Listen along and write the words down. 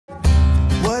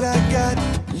What I got,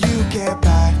 you can't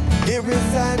buy. It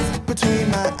resides between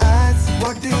my eyes.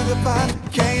 Walked through the fire,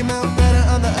 came out better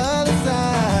on the other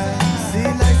side. See,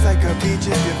 life's like a beach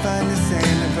if you find the sand.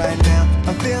 And right now,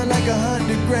 I feel like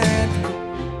 100 grand.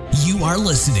 You are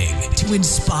listening to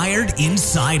Inspired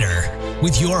Insider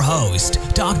with your host,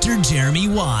 Dr. Jeremy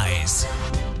Weisz.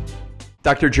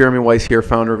 Dr. Jeremy Weisz here,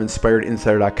 founder of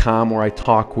InspiredInsider.com, where I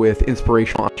talk with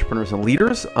inspirational entrepreneurs and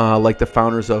leaders like the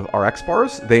founders of RX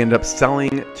Bars. They end up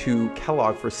selling to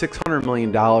Kellogg for $600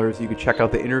 million. You can check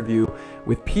out the interview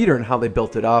with Peter and how they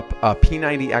built it up.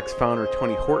 P90 X founder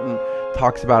Tony Horton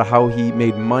talks about how he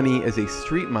made money as a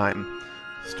street mime,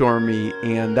 Stormy,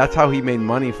 and that's how he made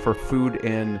money for food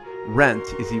and rent,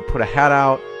 is he put a hat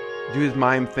out, do his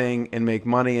mime thing and make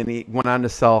money, and he went on to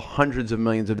sell hundreds of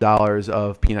millions of dollars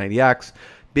of P90X.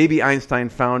 Baby Einstein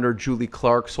founder Julie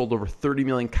Clark sold over 30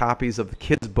 million copies of the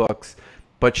kids' books,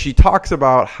 but she talks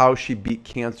about how she beat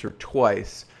cancer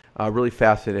twice. Really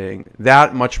fascinating.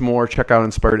 That, much more, check out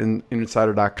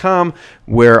InspiredInsider.com,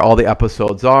 where all the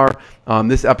episodes are.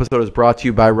 This episode is brought to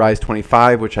you by Rise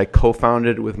 25, which I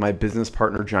co-founded with my business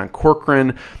partner, John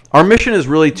Corcoran. Our mission is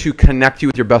really to connect you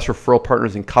with your best referral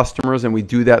partners and customers, and we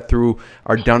do that through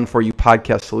our Done For You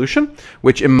podcast solution,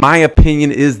 which in my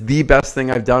opinion is the best thing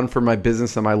I've done for my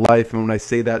business and my life. And when I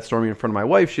say that, Stormy, in front of my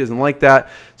wife, she doesn't like that.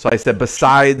 So I said,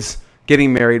 besides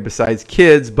getting married, besides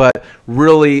kids, but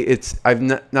really I've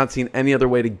not seen any other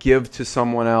way to give to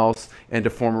someone else and to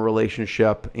form a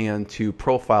relationship and to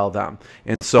profile them.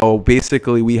 And so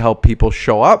basically we help people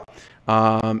show up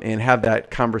and have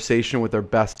that conversation with their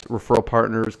best referral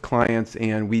partners, clients,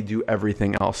 and we do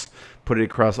everything else. Put it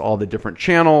across all the different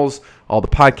channels, all the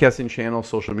podcasting channels,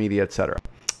 social media, etc.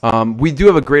 We do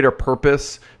have a greater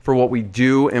purpose for what we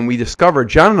do, and we discovered,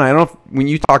 John and I don't know if, when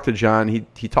you talked to John,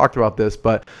 he talked about this,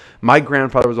 but my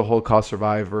grandfather was a Holocaust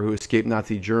survivor who escaped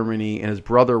Nazi Germany, and his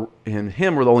brother and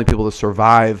him were the only people to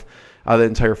survive the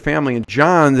entire family. And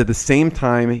John's, at the same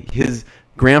time, his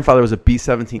grandfather was a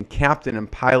B-17 captain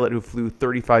and pilot who flew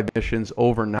 35 missions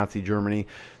over Nazi Germany.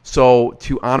 So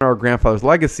to honor our grandfather's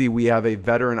legacy, we have a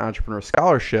veteran entrepreneur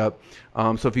scholarship.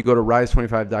 So if you go to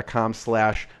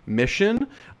rise25.com/mission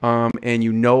and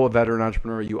you know a veteran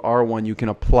entrepreneur, you are one, you can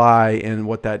apply. And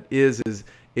what that is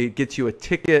it gets you a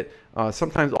ticket,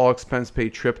 sometimes all expense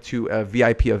paid trip to a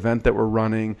VIP event that we're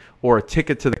running, or a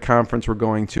ticket to the conference we're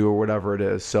going to, or whatever it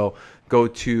is. So go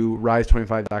to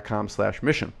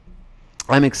rise25.com/mission.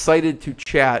 I'm excited to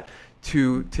chat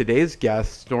to today's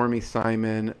guest, Stormy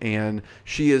Simon, and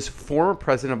she is former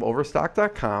president of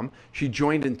Overstock.com. She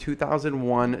joined in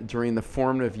 2001 during the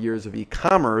formative years of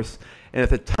e-commerce, and at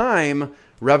the time,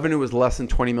 revenue was less than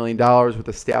 $20 million with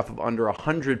a staff of under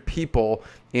 100 people.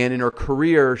 And in her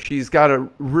career, she's got a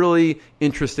really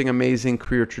interesting, amazing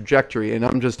career trajectory. And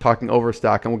I'm just talking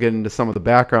Overstock, and we'll get into some of the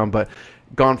background, but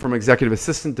gone from executive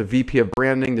assistant to VP of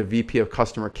branding to VP of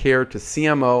customer care to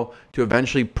CMO to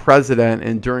eventually president.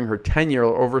 And during her tenure,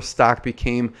 Overstock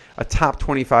became a top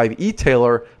 25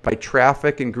 e-tailer by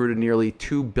traffic and grew to nearly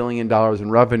 $2 billion in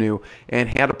revenue and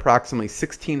had approximately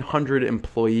 1,600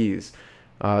 employees.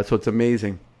 So it's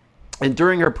amazing. And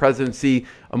during her presidency,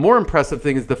 a more impressive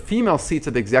thing is the female seats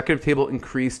at the executive table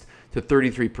increased to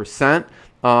 33%.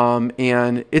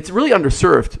 And it's really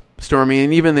underserved, Stormy,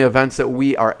 and even the events that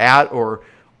we are at or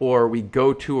we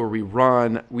go to or we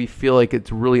run, we feel like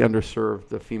it's really underserved.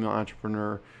 The female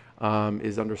entrepreneur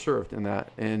is underserved in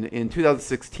that. And in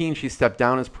 2016, she stepped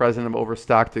down as president of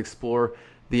Overstock to explore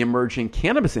the emerging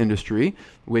cannabis industry,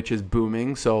 which is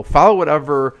booming. So follow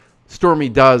whatever Stormy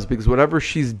does, because whatever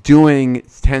she's doing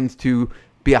tends to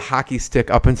be a hockey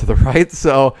stick up and to the right.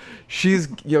 So she's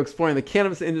exploring the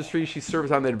cannabis industry. She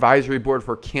serves on the advisory board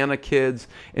for CannaKids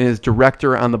and is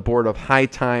director on the board of High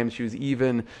Times. She was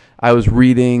even, I was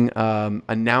reading,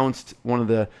 announced one of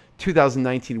the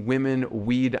 2019 Women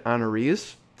Weed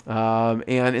honorees.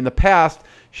 And in the past,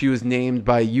 she was named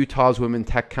by Utah's Women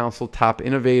Tech Council Top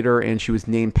Innovator, and she was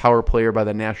named Power Player by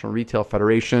the National Retail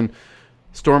Federation.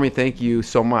 Stormy, thank you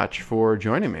so much for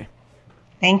joining me.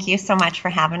 Thank you so much for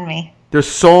having me. There's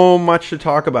so much to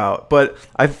talk about, but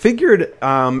I figured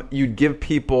you'd give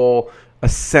people a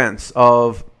sense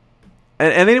of,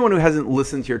 and anyone who hasn't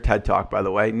listened to your TED Talk, by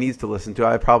the way, needs to listen to it.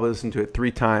 I probably listened to it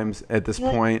 3 times at this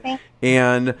point,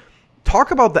 and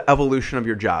talk about the evolution of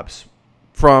your jobs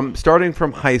from starting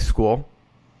from high school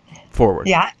forward.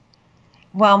 Yeah.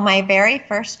 Well, my very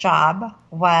first job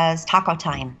was Taco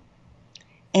Time.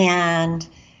 And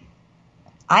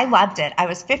I loved it. I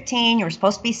was 15. You were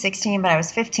supposed to be 16, but I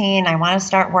was 15. I wanted to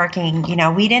start working.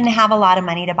 We didn't have a lot of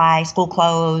money to buy school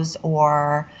clothes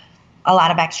or a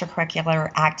lot of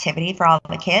extracurricular activity for all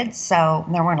the kids. So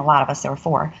there weren't a lot of us. There were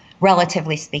 4,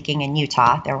 relatively speaking, in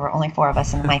Utah. There were only 4 of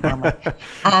us in my family.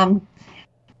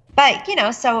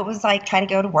 But, so it was like, try to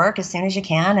go to work as soon as you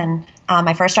can. And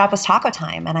my first job was taco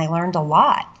time, and I learned a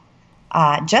lot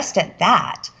just at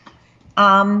that.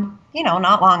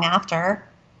 Not long after,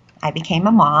 I became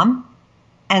a mom.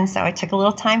 And so I took a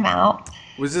little time out.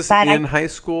 Was this in high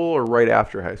school or right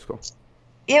after high school?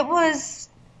 It was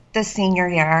the senior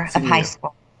year of high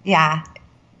school. Yeah.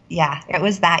 Yeah, it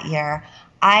was that year.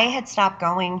 I had stopped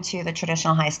going to the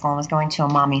traditional high school and was going to a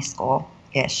mommy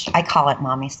school-ish. I call it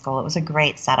mommy school. It was a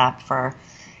great setup for,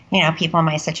 people in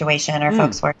my situation or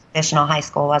folks where traditional high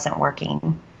school wasn't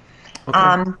working.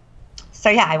 Okay. So,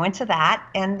 yeah, I went to that.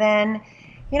 And then,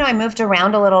 I moved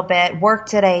around a little bit,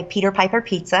 worked at a Peter Piper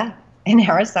Pizza in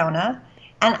Arizona.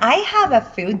 And I have a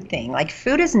food thing. Like,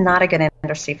 food is not a good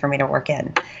industry for me to work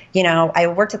in. I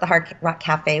worked at the Hard Rock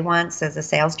Cafe once as a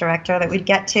sales director that we'd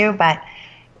get to. But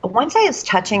once I was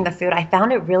touching the food, I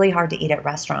found it really hard to eat at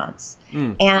restaurants.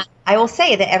 And I will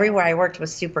say that everywhere I worked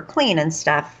was super clean and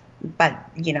stuff. But,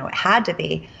 it had to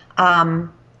be.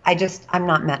 I'm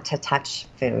not meant to touch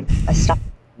food.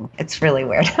 It's really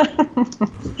weird.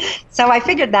 So I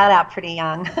figured that out pretty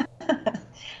young.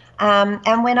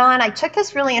 And went on. I took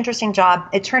this really interesting job.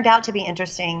 It turned out to be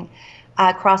interesting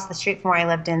across the street from where I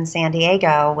lived in San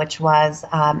Diego, which was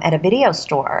at a video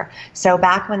store. So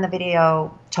back when the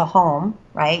video to home,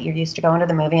 right, you're used to going to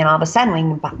the movie, and all of a sudden we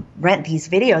can rent these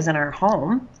videos in our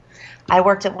home. I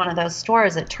worked at one of those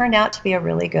stores. It turned out to be a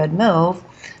really good move.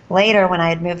 Later, when I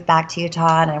had moved back to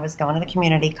Utah and I was going to the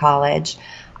community college,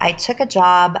 I took a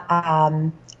job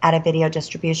at a video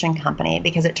distribution company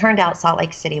because it turned out Salt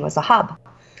Lake City was a hub.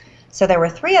 So there were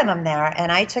 3 of them there,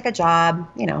 and I took a job,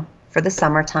 for the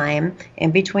summertime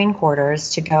in between quarters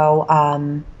to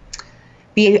go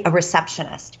be a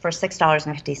receptionist for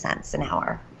 $6.50 an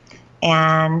hour.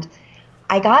 And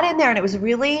I got in there, and it was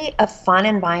really a fun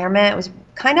environment. It was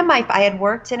kind of I had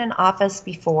worked in an office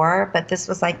before, but this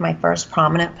was like my first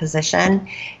prominent position.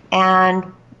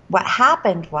 And what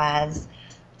happened was,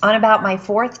 on about my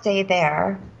 4th day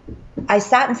there, I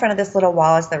sat in front of this little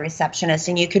wall as the receptionist,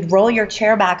 and you could roll your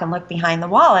chair back and look behind the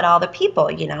wall at all the people,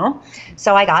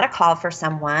 So I got a call for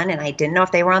someone, and I didn't know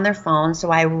if they were on their phone, so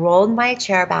I rolled my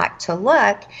chair back to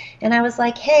look, and I was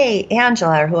like, hey,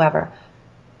 Angela, or whoever.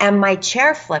 And my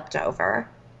chair flipped over,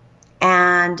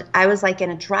 and I was like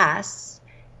in a dress,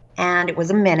 and it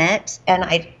was a minute, and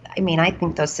I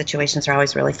think those situations are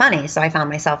always really funny, so I found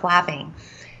myself laughing.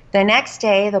 The next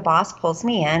day, the boss pulls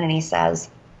me in, and he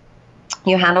says,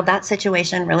 you handled that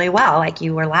situation really well. Like,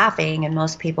 you were laughing, and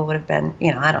most people would have been,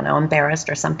 embarrassed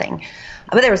or something.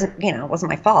 But there was, it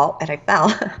wasn't my fault that I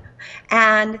fell.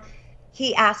 And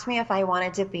he asked me if I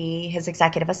wanted to be his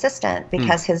executive assistant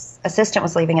because his assistant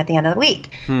was leaving at the end of the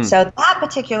week. So that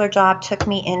particular job took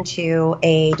me into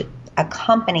a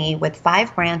company with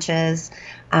 5 branches,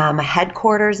 a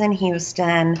headquarters in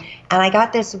Houston, and I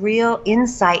got this real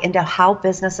insight into how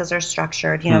businesses are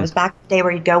structured. It was back in the day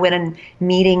where you'd go in and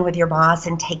meeting with your boss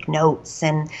and take notes,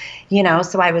 and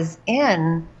so I was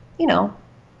in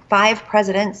 5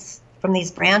 presidents from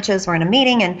these branches were in a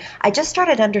meeting, and I just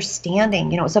started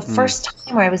understanding. It was the first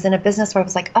time where I was in a business where I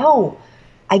was like, oh,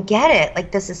 I get it.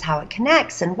 Like, this is how it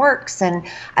connects and works. And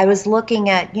I was looking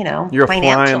at, you're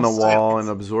flying the wall and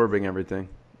absorbing everything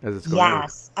as it's going.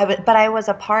 Yes, but I was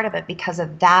a part of it because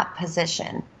of that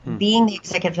position. Being the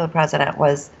executive to the president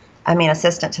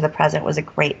assistant to the president was a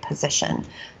great position,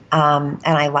 and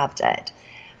I loved it.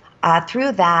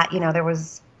 Through that,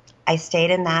 I stayed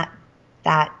in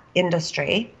that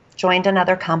industry, joined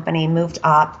another company, moved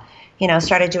up,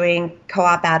 started doing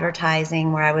co-op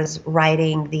advertising where I was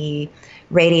writing the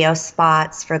radio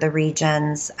spots for the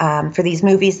regions, for these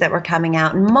movies that were coming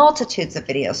out in multitudes of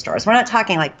video stores. We're not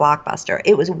talking like Blockbuster.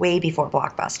 It was way before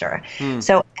Blockbuster.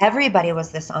 So everybody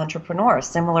was this entrepreneur,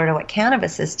 similar to what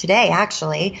cannabis is today,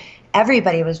 actually.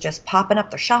 Everybody was just popping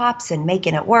up their shops and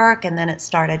making it work, and then it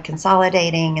started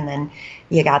consolidating, and then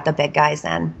you got the big guys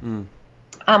in.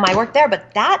 I worked there,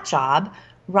 but that job,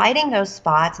 writing those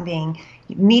spots and being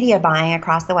media buying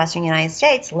across the Western United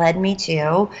States, led me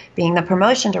to being the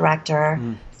promotion director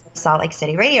for Salt Lake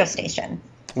City radio station.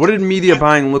 What did media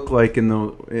buying look like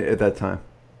at that time?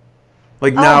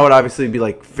 Like, now it would obviously be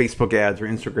like Facebook ads or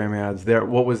Instagram ads.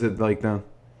 What was it like then?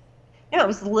 It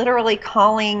was literally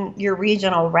calling your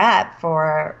regional rep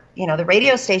for, the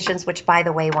radio stations, which, by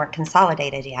the way, weren't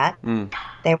consolidated yet.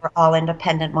 They were all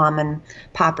independent mom and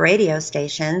pop radio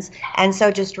stations. And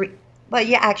so well,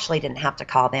 you actually didn't have to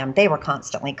call them. They were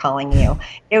constantly calling you.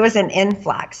 It was an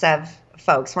influx of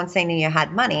folks once they knew you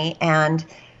had money. And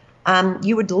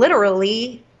You would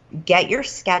literally get your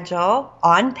schedule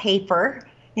on paper.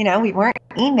 You know, we weren't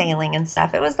emailing and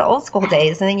stuff. It was the old school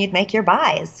days. And then you'd make your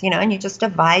buys, you know, and you just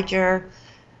divide your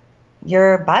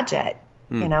budget.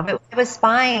 You know, it was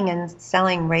spying and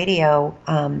selling radio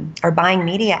or buying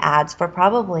media ads for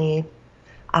probably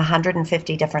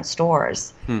 150 different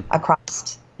stores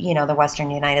across, you know, the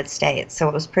Western United States. So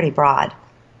it was pretty broad.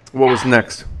 What was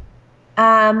next?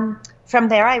 From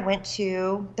there, I went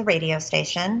to the radio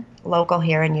station, local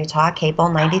here in Utah, Cable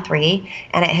 93,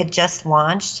 and it had just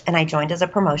launched, and I joined as a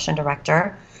promotion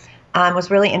director. It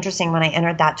was really interesting when I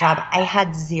entered that job. I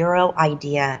had zero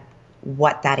idea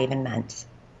what that even meant.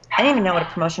 I didn't even know what a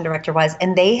promotion director was,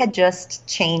 and they had just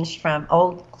changed from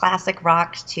old classic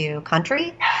rock to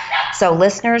country. So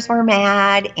listeners were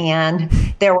mad, and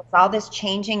there was all this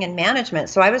changing in management.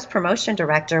 So I was promotion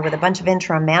director with a bunch of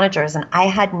interim managers, and I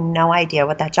had no idea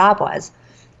what that job was.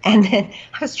 And then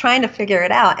I was trying to figure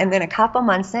it out. And then a couple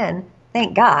months in,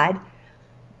 thank God,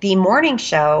 the morning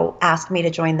show asked me to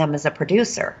join them as a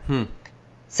producer.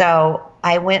 So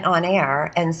I went on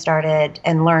air and started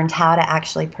and learned how to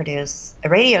actually produce a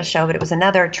radio show. But it was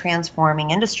another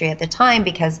transforming industry at the time,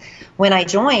 because when I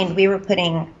joined, we were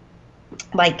putting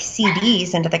like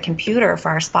CDs into the computer for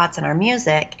our spots and our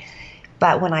music.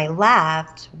 But when I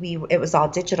left, it was all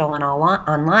digital and all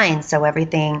online. So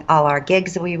everything, all our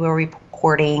gigs that we were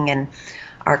recording and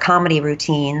our comedy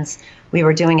routines, we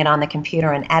were doing it on the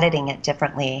computer and editing it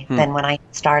differently than when I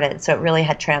started. So it really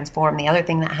had transformed. The other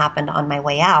thing that happened on my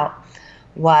way out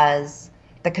was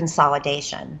the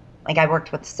consolidation. Like, I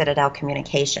worked with Citadel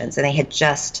Communications, and they had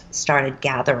just started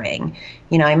gathering.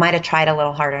 You know, I might have tried a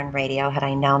little harder in radio had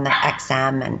I known that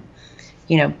XM and,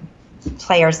 you know,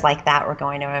 players like that were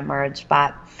going to emerge.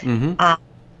 But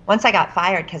once I got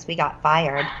fired, because we got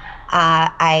fired,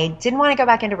 I didn't want to go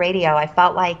back into radio. I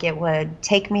felt like it would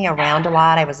take me around a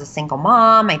lot. I was a single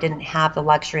mom. I didn't have the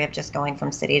luxury of just going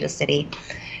from city to city.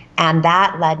 And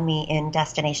that led me in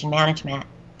destination management.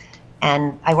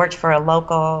 And I worked for a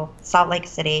local Salt Lake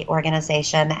City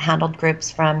organization that handled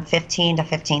groups from 15 to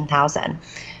 15,000.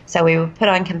 So we would put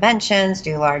on conventions,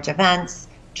 do large events,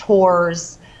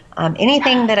 tours,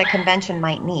 anything that a convention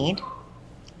might need.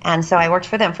 And so I worked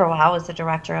for them for a while as the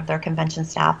director of their convention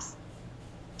staffs.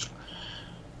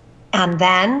 And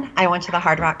then I went to the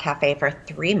Hard Rock Cafe for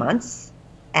 3 months.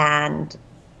 And,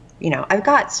 you know, I've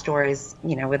got stories,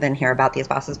 you know, within here about these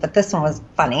bosses, but this one was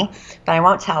funny, but I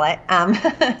won't tell it.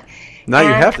 Now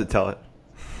you have to tell it.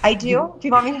 I do? Do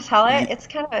you want me to tell it? It's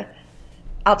kind of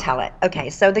I'll tell it. Okay,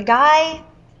 so the guy,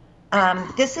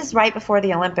 this is right before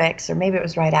the Olympics, or maybe it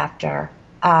was right after.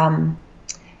 The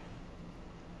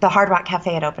Hard Rock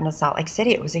Cafe had opened in Salt Lake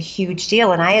City. It was a huge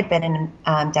deal, and I had been in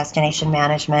destination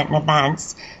management and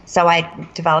events, so I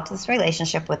developed this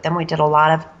relationship with them. We did a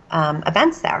lot of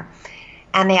events there,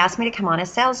 and they asked me to come on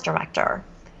as sales director.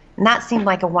 And that seemed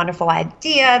like a wonderful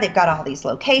idea. They've got all these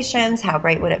locations. How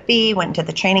great would it be? Went to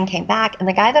the training, came back. And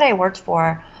the guy that I worked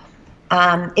for,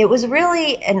 it was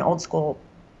really an old school,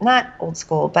 not old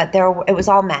school, but it was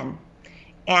all men.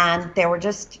 And there were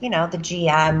just, you know, the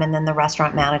GM and then the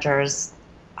restaurant managers,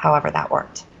 however that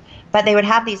worked. But they would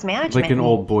have these management like an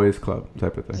old boys club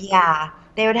type of thing. Yeah.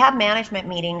 They would have management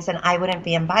meetings and I wouldn't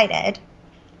be invited.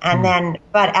 And then,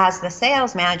 but as the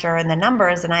sales manager and the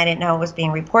numbers, and I didn't know it was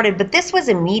being reported, but this was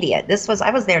immediate. I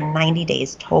was there 90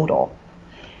 days total,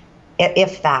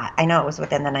 if that. I know it was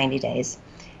within the 90 days.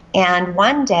 And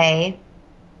one day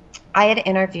I had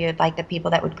interviewed like the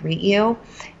people that would greet you.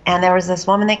 And there was this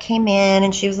woman that came in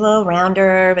and she was a little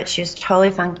rounder, but she was totally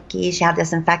funky. She had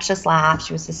this infectious laugh.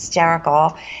 She was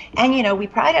hysterical. And, you know, we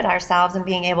prided ourselves in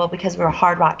being able, because we were a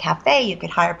Hard Rock Cafe, you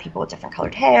could hire people with different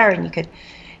colored hair and you could,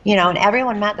 you know, and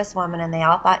everyone met this woman and they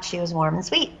all thought she was warm and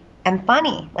sweet and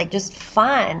funny, like just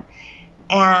fun.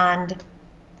 And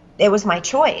it was my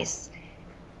choice.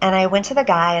 And I went to the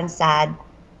guy and said,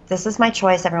 this is my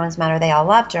choice. Everyone's met her. They all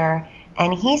loved her.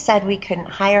 And he said we couldn't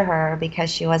hire her because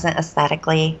she wasn't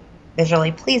aesthetically,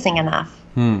 visually pleasing enough.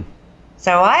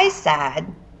 So I said,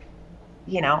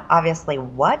 you know, obviously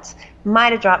what?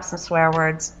 Might have dropped some swear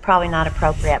words, probably not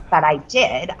appropriate, but I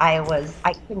did. I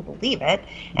couldn't believe it.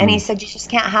 And he said, you just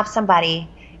can't have somebody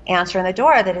answering the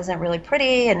door that isn't really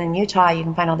pretty. And in Utah, you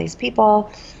can find all these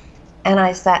people. And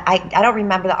I said, I don't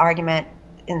remember the argument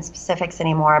in specifics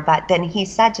anymore, but then he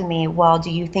said to me, well,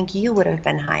 do you think you would have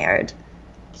been hired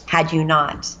had you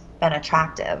not been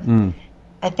attractive?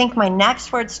 I think my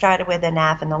next word started with an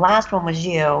F and the last one was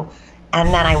you. And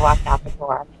then I walked out the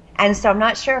door. And so I'm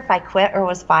not sure if I quit or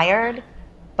was fired,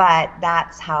 but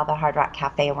that's how the Hard Rock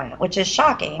Cafe went, which is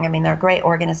shocking. I mean, they're a great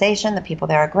organization. The people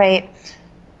there are great.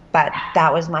 But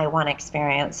that was my one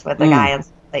experience with the guy in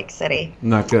Salt Lake City.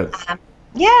 Not good.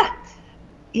 Yeah,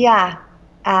 yeah,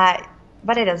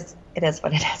 but it is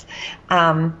what it is.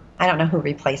 I don't know who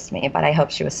replaced me, but I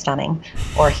hope she was stunning,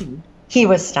 or he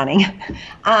was stunning.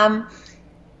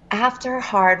 After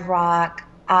Hard Rock,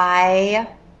 I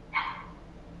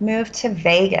moved to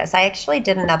Vegas. I actually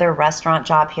did another restaurant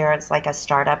job here. It's like a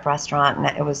startup restaurant, and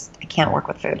I can't work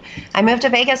with food. I moved to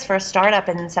Vegas for a startup,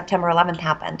 and September 11th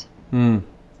happened.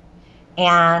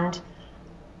 And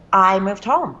I moved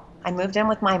home. I moved in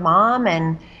with my mom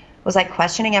and was like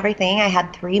questioning everything. I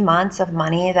had 3 months of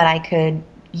money that I could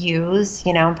use,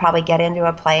 and probably get into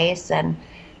a place and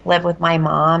live with my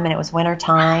mom. And it was winter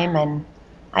time, and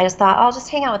I just thought, I'll just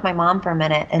hang out with my mom for a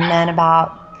minute. And then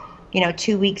about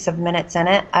 2 weeks of minutes in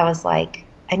it, I was like,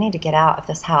 I need to get out of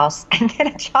this house and get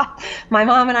a job. My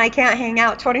mom and I can't hang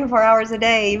out 24 hours a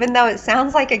day, even though it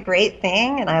sounds like a great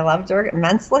thing and I loved her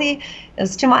immensely. It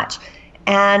was too much.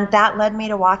 And that led me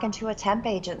to walk into a temp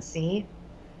agency.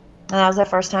 And that was the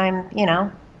first time,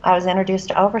 I was introduced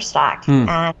to Overstock.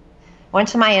 And went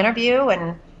to my interview,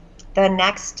 and the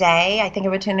next day, I think I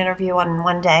went to an interview on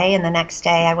one day, and the next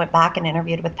day I went back and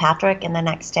interviewed with Patrick, and the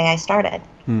next day I started.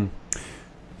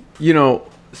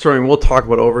 Stormy, we'll talk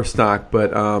about Overstock,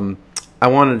 but I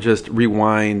want to just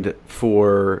rewind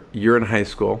you're in high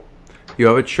school, you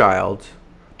have a child.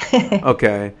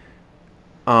 Okay.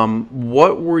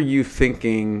 What were you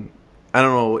thinking? I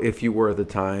don't know if you were at the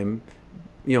time,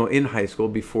 in high school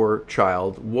before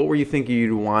child, what were you thinking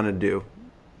you'd want to do,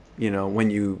 when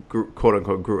you quote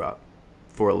unquote grew up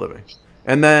for a living?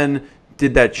 And then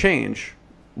did that change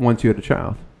once you had a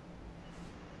child?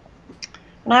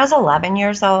 When I was 11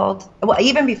 years old, well,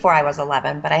 even before I was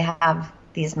 11, but I have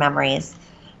these memories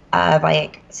of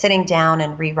like sitting down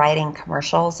and rewriting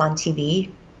commercials on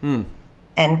TV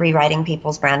and rewriting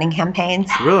people's branding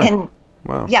campaigns. Really? And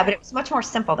wow. Yeah, but it was much more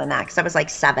simple than that, because I was like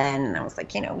 7, and I was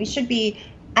like, we should be,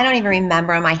 I don't even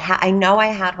remember them. I know I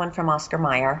had one from Oscar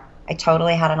Mayer. I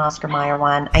totally had an Oscar Mayer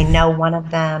one. I know one of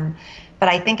them, but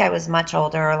I think I was much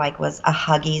older, like was a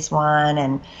Huggies one,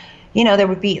 and there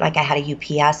would be like I had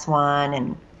a UPS one,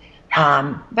 and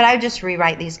but I would just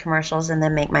rewrite these commercials and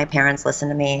then make my parents listen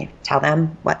to me tell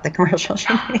them what the commercial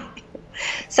should be.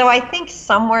 So I think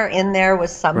somewhere in there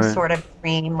was some sort of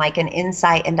dream, like an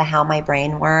insight into how my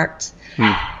brain worked.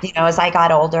 As I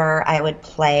got older, I would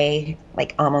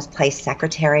almost play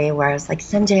secretary, where I was like,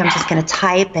 someday I'm just going to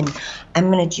type, and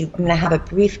I'm going to have a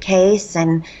briefcase,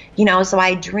 and so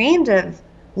I dreamed of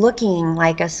looking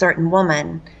like a certain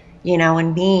woman,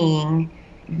 and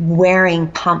wearing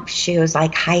pump shoes,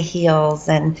 like high heels,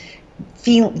 and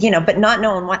but not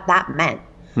knowing what that meant.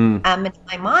 In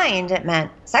my mind, it meant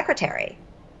secretary,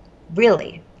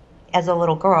 really, as a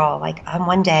little girl. Like,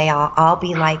 one day I'll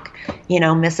be like,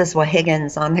 Mrs.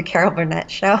 Wahiggins on the Carol Burnett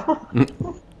show.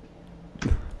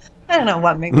 I don't know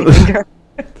what made me think her.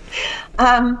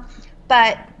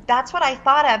 But that's what I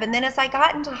thought of. And then as I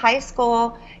got into high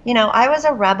school, I was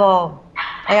a rebel.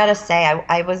 I got to say,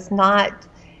 I was not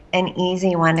an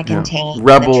easy one to contain.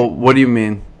 Rebel, what do you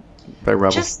mean by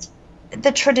rebel? Just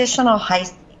the traditional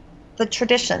the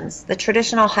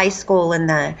traditional high school,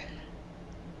 and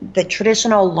the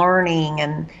traditional learning,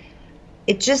 and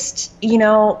it just,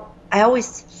 I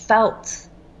always felt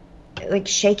like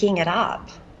shaking it up.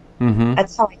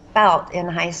 That's how I felt in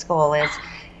high school, is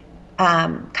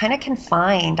kind of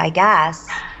confined, I guess,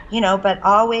 but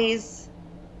always,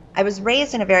 I was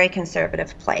raised in a very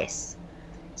conservative place.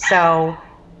 So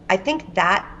I think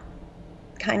that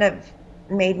kind of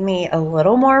made me a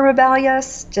little more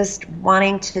rebellious, just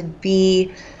wanting to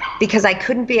be, because I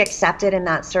couldn't be accepted in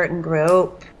that certain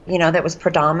group, that was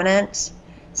predominant.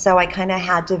 So I kind of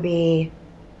had to be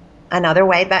another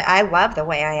way, but I love the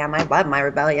way I am. I love my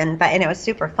rebellion, and it was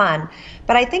super fun.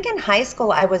 But I think in high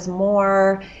school, I was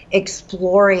more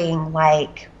exploring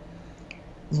like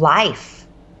life,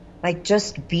 like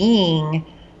just being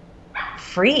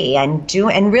free and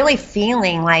really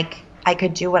feeling like I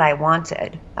could do what I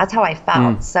wanted. That's how I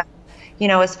felt. So,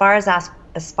 as far as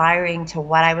aspiring to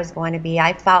what I was going to be,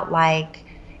 I felt like,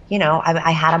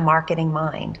 I had a marketing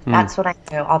mind. That's what I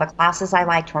knew. All the classes I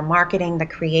liked were marketing, the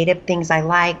creative things I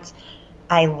liked.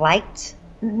 I liked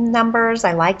numbers,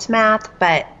 I liked math,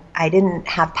 but I didn't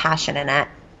have passion in it.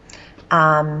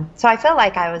 So I feel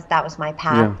like that was my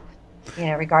path,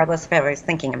 regardless if I was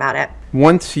thinking about it.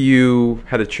 Once you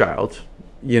had a child,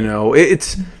 I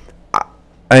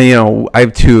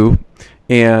have 2,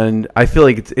 and I feel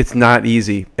like it's not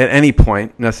easy at any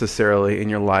point necessarily in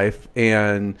your life,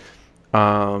 and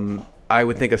I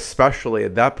would think especially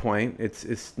at that point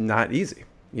it's not easy,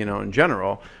 in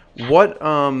general. What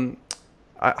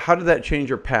how did that change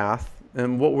your path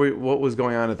And what was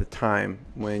going on at the time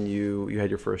when you had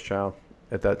your first child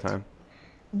at that time?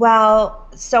 Well,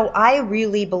 so I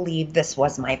really believe this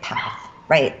was my path,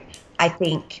 right? I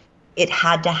think it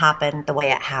had to happen the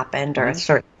way it happened, or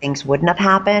certain things wouldn't have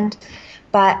happened.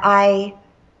 But I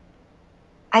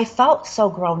felt so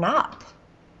grown up.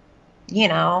 You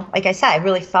know, like I said, I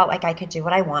really felt like I could do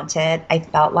what I wanted. I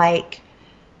felt like,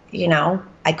 you know,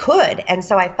 I could. And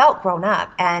so I felt grown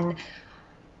up. And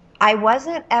I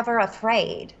wasn't ever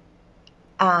afraid,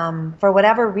 for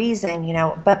whatever reason, you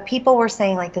know, but people were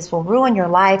saying like, this will ruin your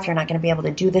life. You're not going to be able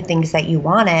to do the things that you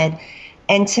wanted.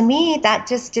 And to me, that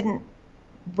just didn't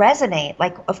resonate.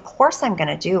 Like, of course I'm going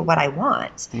to do what I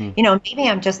want. You know, maybe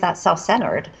I'm just that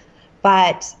self-centered,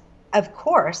 but of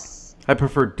course. I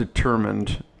prefer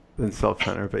determined than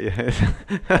self-centered, but yeah.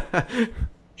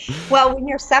 Well, when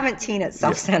you're 17, it's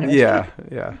self-centered. Yeah.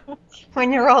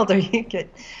 When you're older, you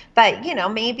get, but you know,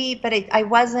 maybe, but I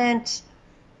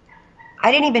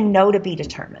didn't even know to be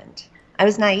determined. I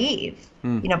was naive,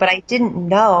 you know, but I didn't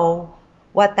know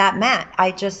what that meant.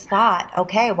 I just thought,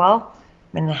 okay, well,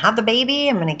 I'm going to have the baby,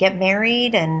 I'm going to get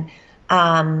married, and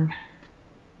I'm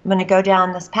going to go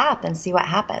down this path and see what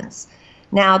happens.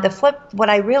 Now, what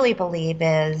I really believe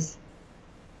is,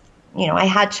 you know, I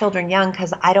had children young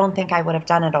because I don't think I would have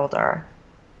done it older.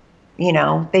 You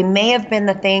know, they may have been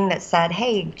the thing that said,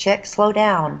 hey, chick, slow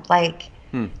down. Like,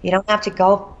 you don't have to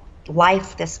go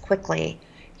life this quickly.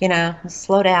 You know,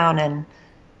 slow down and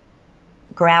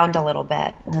ground a little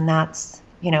bit. And that's,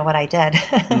 you know, what I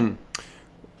did.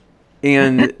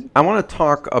 And I want to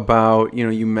talk about, you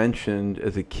know, you mentioned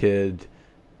as a kid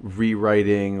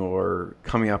rewriting or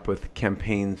coming up with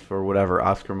campaigns for whatever,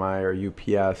 Oscar Mayer,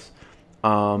 UPS.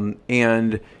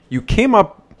 And you came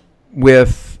up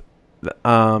with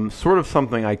sort of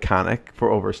something iconic for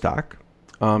Overstock.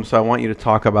 So I want you to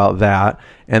talk about that,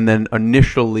 and then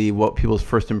initially what people's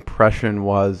first impression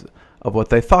was of what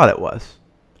they thought it was.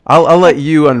 I'll let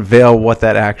you unveil what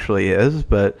that actually is,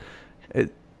 but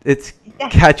it's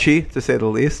catchy to say the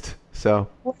least. So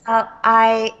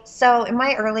so in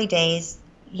my early days,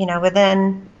 you know,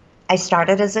 I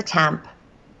started as a temp,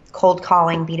 cold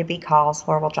calling, B2B calls,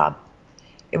 horrible job.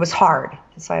 It was hard.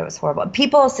 That's why it was horrible.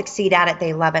 People succeed at it.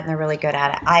 They love it, and they're really good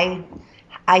at it.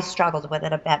 I struggled with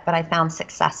it a bit, but I found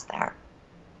success there.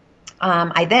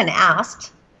 I then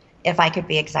asked if I could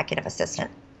be executive assistant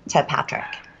to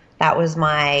Patrick. That was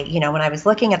my, you know, when I was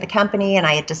looking at the company and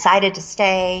I had decided to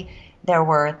stay, there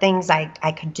were things I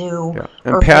could do. Yeah.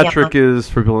 And Patrick is,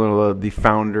 for people who know, the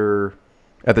founder,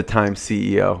 at the time,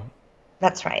 CEO.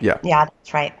 That's right. Yeah,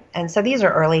 that's right. And so these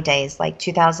are early days, like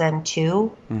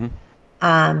 2002.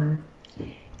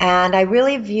 And I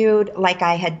really viewed, like,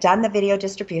 I had done the video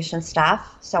distribution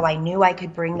stuff, so I knew I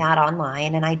could bring that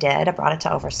online, and I did. I brought it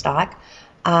to Overstock.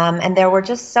 And there were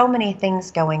just so many things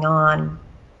going on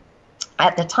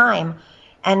at the time.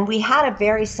 And we had a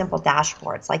very simple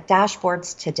dashboards, like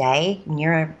dashboards today. When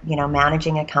you're, you know,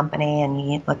 managing a company and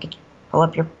you pull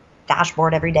up your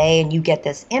dashboard every day and you get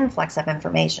this influx of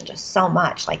information, just so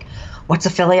much, like, what's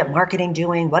affiliate marketing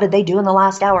doing? What did they do in the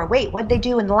last hour? Wait, what did they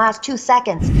do in the last 2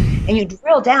 seconds? And you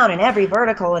drill down in every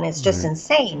vertical, and it's just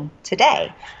insane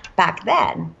today. Back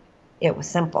then, it was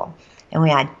simple. And we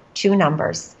had 2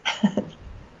 numbers,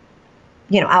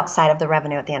 you know, outside of the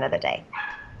revenue at the end of the day.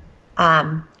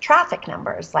 Traffic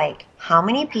numbers, like how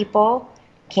many people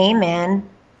came in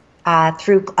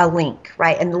through a link,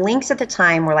 right? And the links at the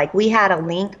time were like, we had a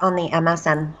link on the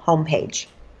MSN homepage.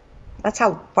 That's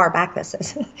how far back this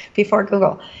is, before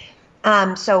Google.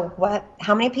 So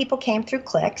how many people came through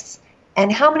clicks,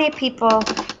 and how many people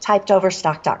typed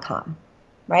overstock.com,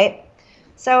 right?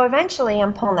 So eventually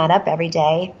I'm pulling that up every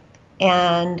day,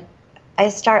 and I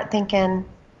start doing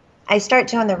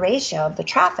the ratio of the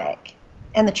traffic.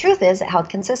 And the truth is, it held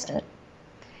consistent.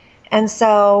 And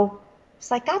so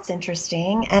it's like, that's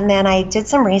interesting. And then I did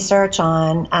some research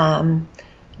on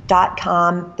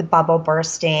 .com, the bubble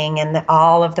bursting, and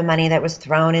all of the money that was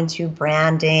thrown into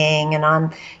branding, and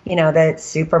on, you know, the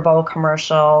Super Bowl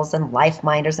commercials and Life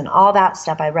Minders and all that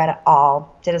stuff. I read it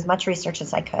all, did as much research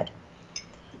as I could.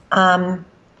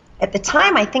 At the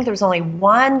time, I think there was only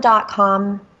one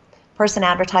 .com person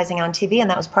advertising on TV, and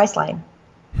that was Priceline.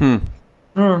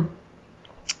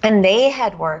 And they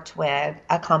had worked with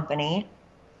a company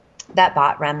that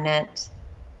bought Remnant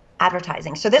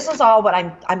advertising. So this is all what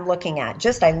I'm looking at.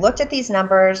 Just, I looked at these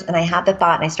numbers and I had the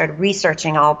thought, and I started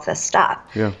researching all of this stuff.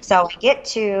 Yeah. So I get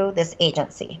to this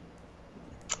agency.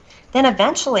 Then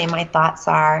eventually my thoughts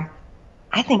are,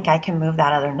 I think I can move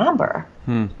that other number,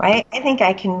 right? I think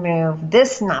I can move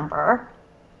this number,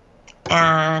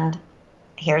 and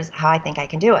here's how I think I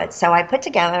can do it. So I put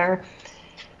together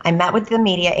I met with the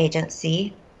media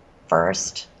agency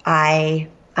first. I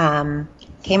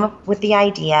came up with the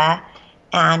idea,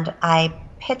 and I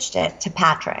pitched it to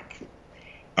Patrick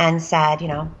and said,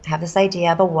 I have this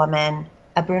idea of a woman,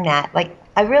 a brunette. Like,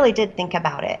 I really did think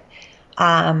about it.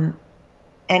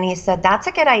 And he said, that's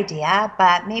a good idea,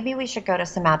 but maybe we should go to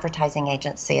some advertising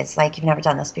agency. It's like, you've never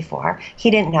done this before. He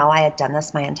didn't know I had done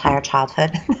this my entire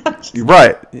childhood.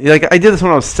 Right. Like, I did this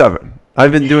when I was 7.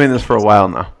 I've been doing this for a while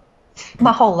now.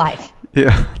 My whole life.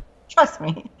 Yeah. Trust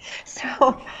me.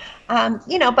 So,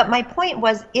 but my point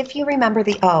was, if you remember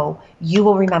the O, you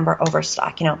will remember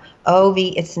Overstock. OV,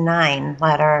 it's 9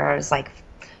 letters, like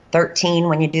 13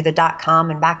 when you do the .com,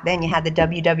 and back then you had the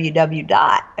www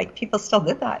dot. Like, people still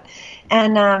did that.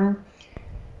 And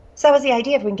so that was the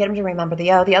idea, if we can get them to remember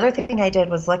the O. The other thing I did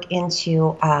was look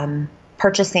into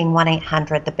purchasing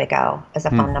 1-800-THE-BIG-O as a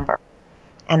phone number.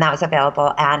 And that was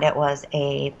available, and it was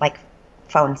a,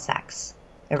 phone sex.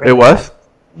 It was?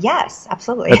 Yes,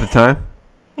 absolutely. At the time?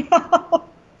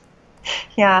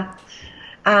 Yeah.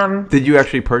 Did you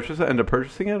actually end up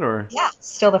purchasing it, or? Yeah,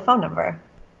 still the phone number.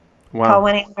 Wow. Call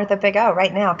 1-800-THE-BIG-O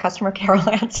right now. Customer care will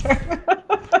answer.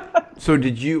 So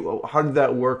how did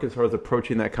that work as far as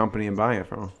approaching that company and buying it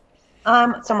from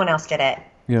them? Someone else did it.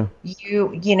 Yeah.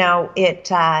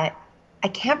 I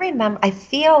can't remember. I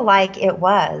feel like it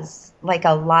was like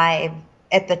a live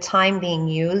at the time being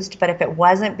used, but if it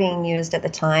wasn't being used at the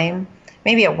time,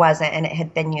 maybe it wasn't and it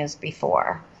had been used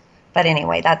before. But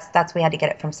anyway, that's we had to get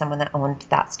it from someone that owned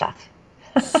that stuff.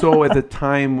 So at the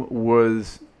time,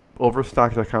 was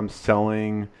Overstock.com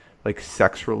selling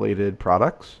sex-related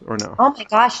products, or no? Oh my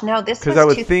gosh, no! This was because I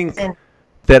would think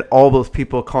that all those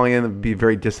people calling in would be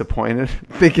very disappointed,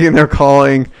 thinking they're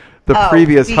calling the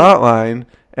previous hotline,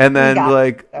 and then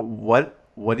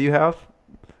what do you have?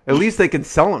 At least they can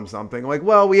sell them something. Like,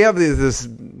 well, we have this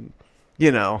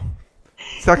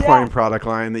sex line product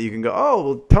line that you can go, oh,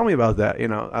 well, tell me about that.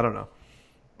 I don't know.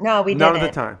 No, we didn't. Not at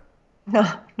the time. No,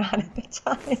 not at the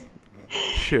time.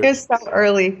 Shoot. It was so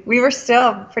early. We were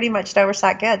still pretty much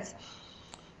overstock goods.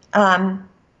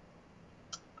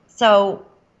 So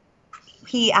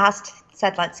he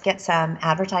said, let's get some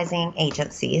advertising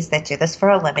agencies that do this for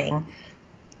a living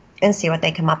and see what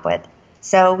they come up with.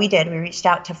 So we did. We reached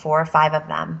out to 4 or 5 of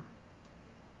them.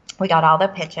 We got all the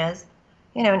pitches,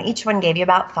 and each one gave you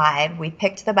about 5. We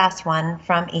picked the best one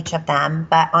from each of them.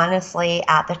 But honestly,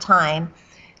 at the time,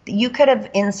 you could have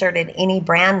inserted any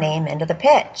brand name into the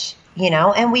pitch,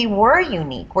 and we were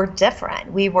unique. We're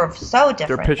different. We were so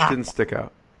different. Their pitch didn't stick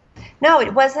out. No,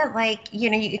 it wasn't like,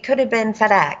 it could have been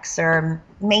FedEx or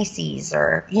Macy's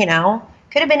or,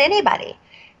 could have been anybody.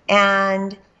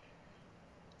 And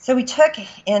so we took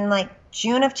in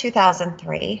June of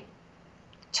 2003,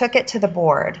 took it to the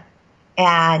board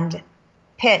and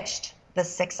pitched the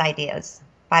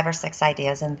 5 or 6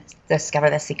 ideas, and Discover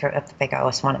the Secret of the Big O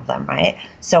was one of them, right?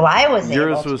 So I was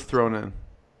Yours was thrown in.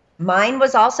 Mine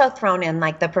was also thrown in,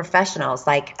 the professionals,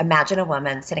 imagine a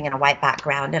woman sitting in a white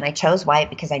background, and I chose white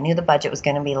because I knew the budget was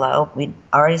going to be low. We'd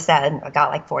already said I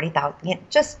got $40,000,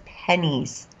 just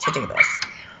pennies to do this.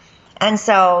 And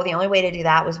so the only way to do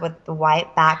that was with the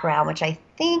white background, which I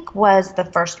think was the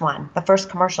first one, the first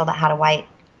commercial that had a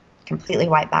completely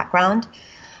white background.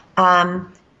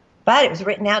 But it was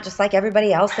written out just like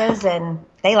everybody else's, and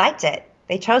they liked it.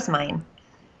 They chose mine.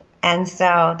 And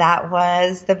so that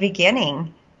was the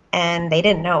beginning, and they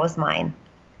didn't know it was mine.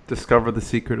 Discover the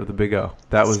secret of the Big O.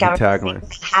 That was the tagline.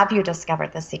 Have you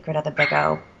discovered the secret of the Big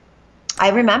O? I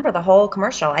remember the whole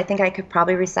commercial. I think I could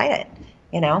probably recite it,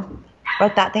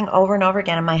 Wrote that thing over and over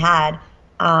again in my head.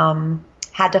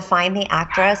 Had to find the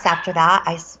actress. After that,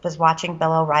 I was watching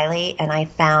Bill O'Reilly, and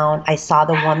I saw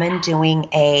the woman doing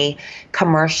a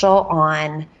commercial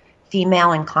on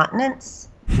female incontinence.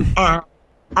 And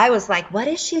I was like, what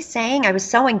is she saying? I was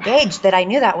so engaged that I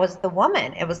knew that was the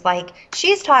woman. It was like,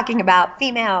 she's talking about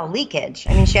female leakage.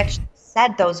 I mean, she actually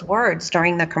said those words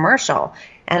during the commercial.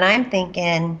 And I'm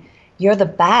thinking, you're the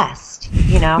best,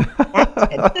 Yeah.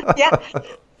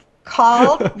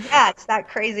 It's that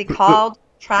crazy.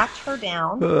 Tracked her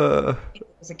down. It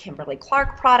was a Kimberly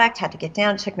Clark product, had to get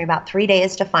down. It took me about 3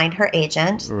 days to find her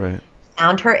agent. Right.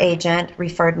 Found her agent,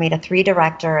 referred me to 3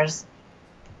 directors,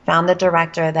 found the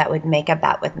director that would make a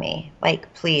bet with me.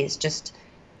 Please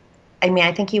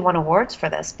I think he won awards for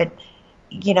this, but,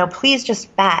 please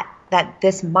just bet that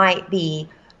this might be,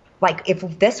 if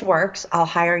this works, I'll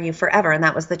hire you forever. And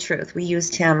that was the truth. We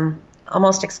used him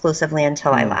almost exclusively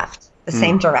until I left, the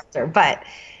same director. But,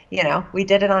 we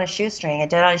did it on a shoestring. I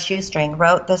did it on a shoestring,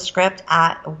 wrote the script,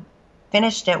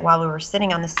 finished it while we were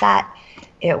sitting on the set.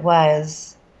 It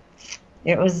was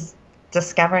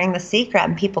discovering the secret,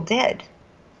 and people did.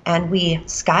 and we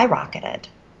skyrocketed.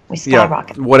 We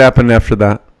skyrocketed. Yeah. What happened after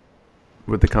that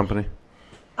with the company?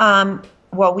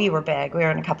 Well, we were big. We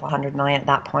were in a couple $100 million at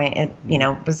that point. It,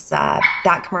 was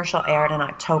that commercial aired in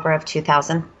October of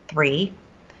 2003,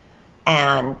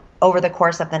 and over the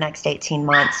course of the next 18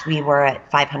 months, we were at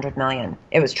 500 million.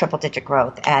 It was triple-digit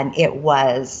growth, and it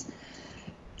was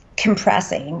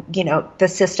compressing, the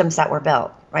systems that were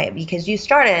built, right? Because you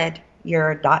started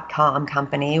your .com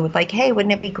company with like, hey,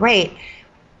 wouldn't it be great?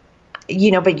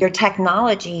 But your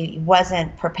technology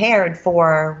wasn't prepared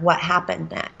for what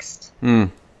happened next.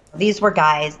 These were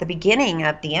guys, the beginning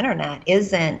of the internet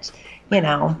isn't,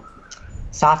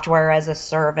 software as a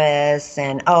service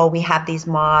and, we have these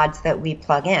mods that we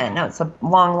plug in. No, it's a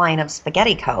long line of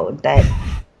spaghetti code that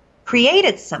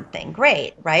created something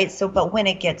great, right? So, but when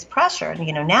it gets pressured,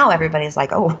 now everybody's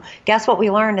like, guess what we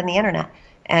learned in the internet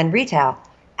and retail?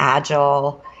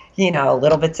 Agile,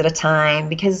 little bits at a time,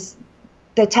 because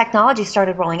the technology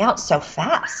started rolling out so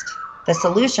fast, the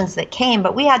solutions that came,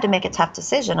 but we had to make a tough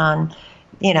decision on,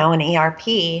 an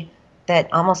ERP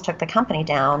that almost took the company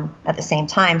down at the same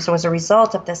time. So as a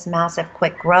result of this massive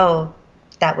quick growth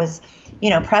that was,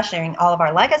 pressuring all of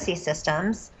our legacy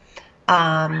systems,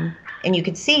 and you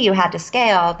could see you had to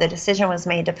scale, the decision was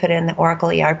made to put in the Oracle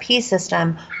ERP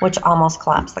system, which almost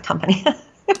collapsed the company.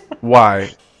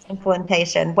 Why?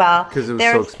 Implementation. Well, because it was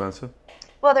so expensive.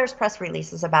 Well, there's press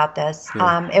releases about this.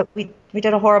 Yeah. We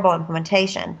did a horrible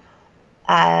implementation.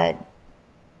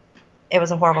 It was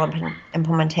a horrible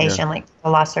implementation. Like,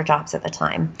 people lost their jobs at the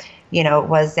time. It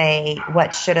was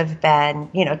what should have been,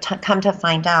 come to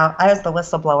find out, I was the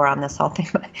whistleblower on this whole thing,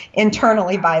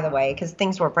 internally, by the way, because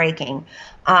things were breaking.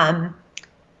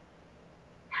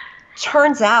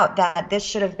 Turns out that this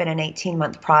should have been an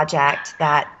 18-month project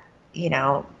that,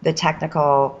 the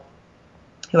technical,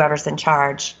 whoever's in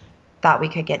charge, thought we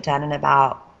could get done in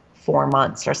about 4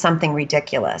 months or something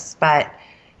ridiculous. But,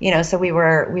 so we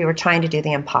were trying to do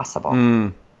the impossible.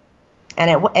 And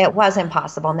it was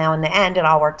impossible. Now, in the end, it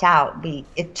all worked out.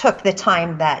 It took the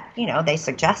time that, they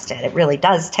suggested. It really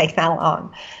does take that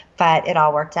long, but it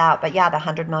all worked out. But yeah, the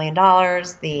 $100 million,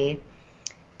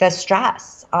 the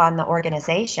stress on the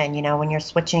organization, when you're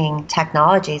switching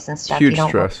technologies and stuff, huge you don't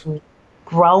stress.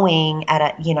 Growing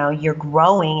at you're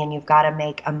growing and you've got to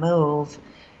make a move.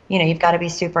 You've got to be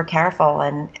super careful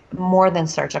and more than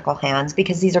surgical hands,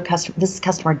 because this is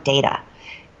customer data.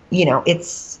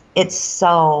 It's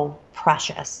so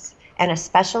precious. And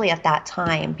especially at that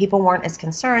time, people weren't as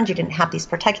concerned. You didn't have these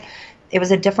protections. It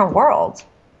was a different world.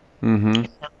 Mm-hmm.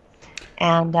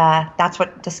 And that's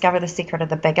what Discover the Secret of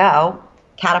the Big O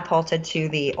catapulted to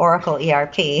the Oracle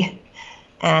ERP.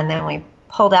 And then we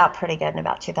pulled out pretty good in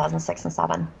about 2006 and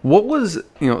 2007. What was,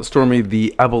 Stormy,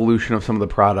 the evolution of some of the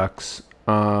products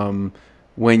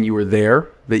when you were there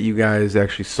that you guys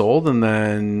actually sold, and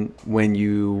then when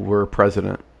you were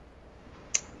president?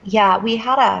 Yeah, we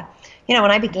had when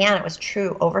I began, it was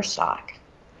true overstock.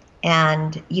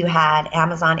 And you had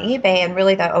Amazon, eBay, and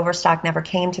really the overstock never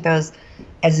came to those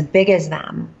as big as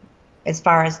them as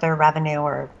far as their revenue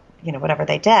or, whatever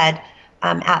they did.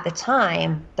 At the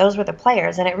time, those were the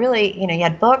players. And it really, you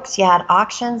had books, you had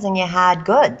auctions, and you had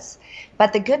goods.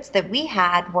 But the goods that we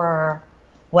had were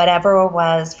whatever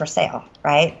was for sale,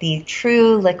 right? The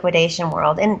true liquidation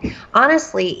world. And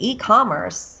honestly,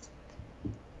 e-commerce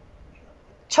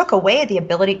took away the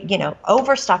ability,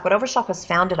 overstock, what overstock was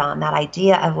founded on, that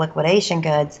idea of liquidation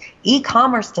goods,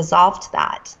 e-commerce dissolved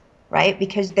that, right?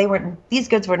 Because these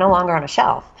goods were no longer on a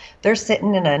shelf. They're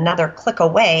sitting in another click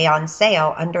away on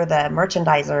sale under the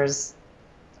merchandiser's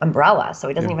umbrella. So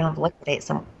he doesn't even have to liquidate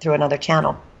through another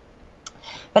channel.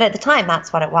 But at the time,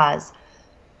 that's what it was.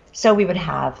 So we would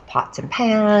have pots and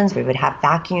pans, we would have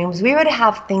vacuums, we would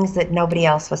have things that nobody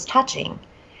else was touching.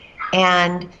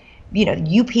 And,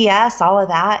 UPS, all of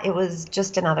that, it was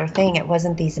just another thing. It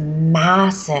wasn't these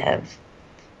massive,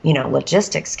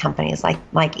 logistics companies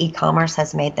like e-commerce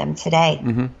has made them today.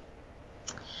 Mm-hmm.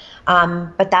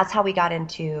 But that's how we got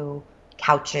into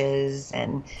couches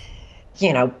and,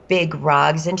 big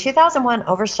rugs. In 2001,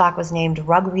 Overstock was named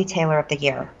Rug Retailer of the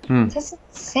Year. It's just an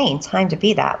insane time to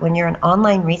be that. When you're an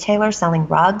online retailer selling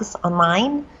rugs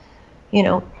online,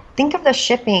 think of the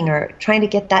shipping or trying to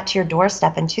get that to your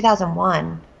doorstep. In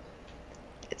 2001,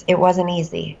 it wasn't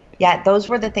easy. Yeah, those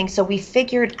were the things. So we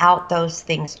figured out those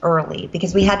things early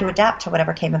because we had to adapt to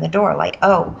whatever came in the door. Like,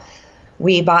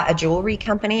 we bought a jewelry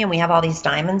company and we have all these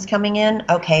diamonds coming in.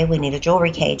 Okay, we need a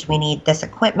jewelry cage. We need this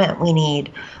equipment. We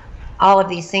need all of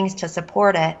these things to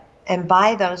support it. And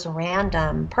by those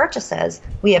random purchases,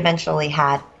 we eventually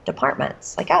had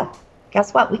departments like,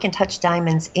 guess what? We can touch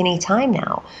diamonds anytime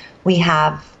now. We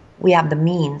have we have the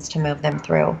means to move them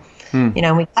through.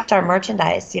 We kept our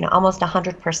merchandise, almost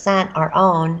 100% our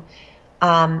own.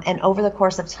 And over the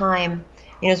course of time,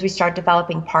 as we started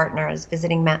developing partners,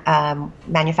 visiting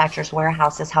manufacturers'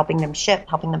 warehouses, helping them ship,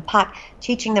 helping them pack,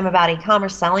 teaching them about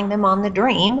e-commerce, selling them on the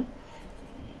dream,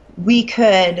 we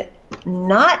could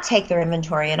not take their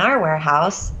inventory in our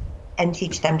warehouse and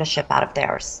teach them to ship out of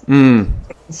theirs. To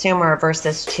consumer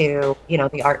versus to, the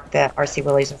RC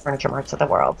Willey's or Furniture Marts of the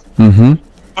world.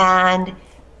 And,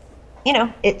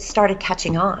 it started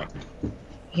catching on.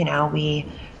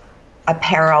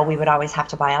 Apparel, we would always have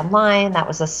to buy online. That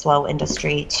was a slow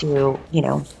industry to,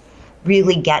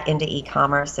 really get into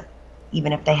e-commerce,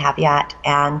 even if they have yet.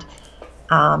 And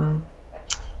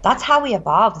that's how we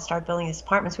evolved and started building these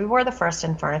departments. We were the first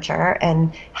in furniture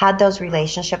and had those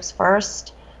relationships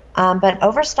first. But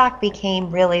Overstock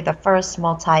became really the first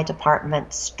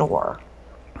multi-department store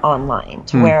online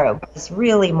to where it was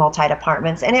really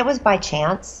multi-departments. And it was by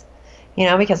chance,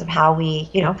 because of how we,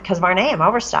 because of our name,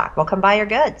 Overstock. We'll come buy your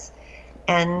goods.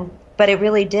 But it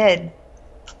really did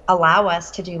allow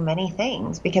us to do many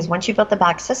things, because once you built the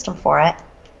back system for it,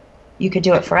 you could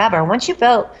do it forever. Once you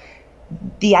built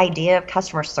the idea of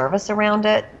customer service around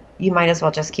it, you might as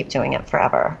well just keep doing it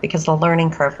forever, because the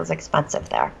learning curve was expensive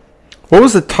there. What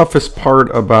was the toughest part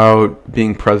about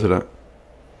being president?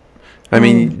 I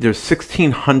mean, there's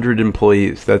 1,600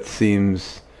 employees. That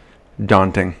seems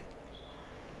daunting.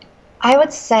 I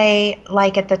would say,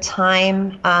 like at the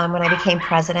time when I became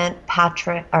president,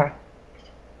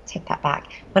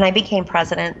 When I became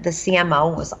president, the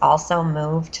CMO was also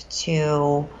moved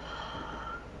to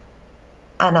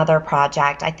another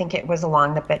project. I think it was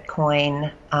along the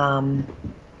Bitcoin,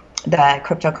 the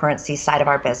cryptocurrency side of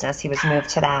our business. He was moved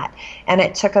to that. And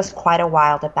it took us quite a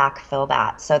while to backfill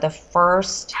that. So the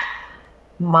first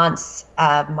months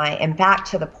of and back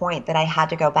to the point that I had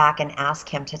to go back and ask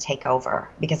him to take over,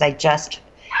 because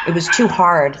it was too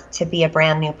hard to be a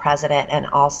brand new president and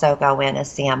also go in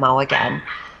as CMO again.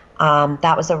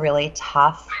 That was a really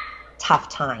tough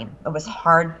time. It was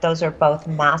hard. Those are both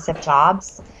massive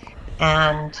jobs,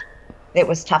 and it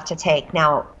was tough to take.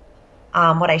 Now,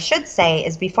 what I should say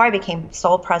is before I became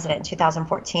sole president in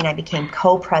 2014, I became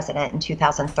co-president in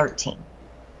 2013.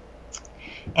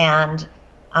 And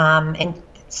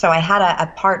so I had a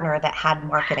partner that had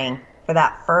marketing for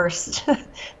that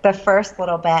the first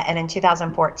little bit. And in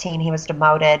 2014, he was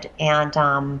demoted, and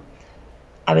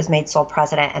I was made sole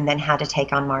president and then had to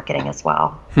take on marketing as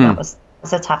well. That was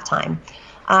a tough time.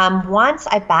 Once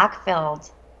I backfilled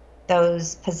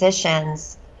those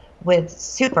positions with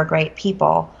super great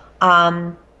people,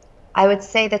 I would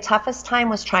say the toughest time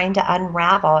was trying to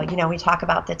unravel. We talk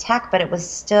about the tech, but it was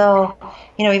still,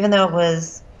 even though it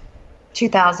was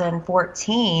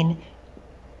 2014,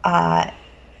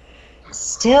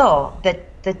 still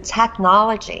the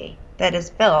technology that is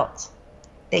built,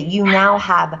 that you now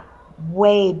have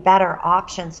way better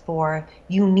options for,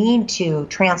 you need to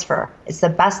transfer. It's the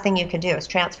best thing you can do is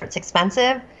transfer. It's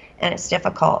expensive and it's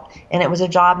difficult. And it was a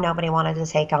job nobody wanted to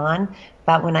take on.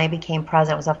 But when I became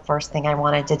president, it was the first thing I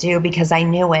wanted to do, because I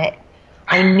knew it.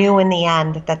 I knew in the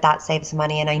end that saves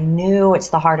money, and I knew it's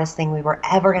the hardest thing we were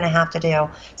ever going to have to do.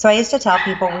 So I used to tell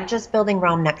people, we're just building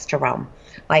Rome next to Rome.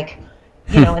 Like,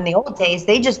 in the old days,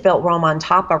 they just built Rome on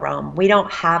top of Rome. We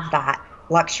don't have that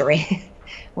luxury.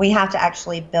 We have to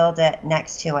actually build it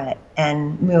next to it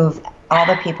and move all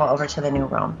the people over to the new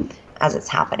Rome as it's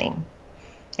happening.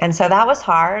 And so that was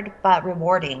hard, but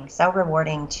rewarding. So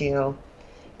rewarding to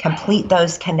complete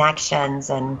those connections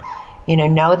and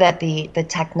know that the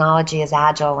technology is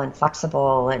agile and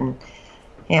flexible, and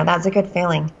that's a good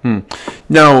feeling.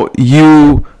 Now,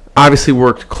 you obviously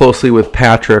worked closely with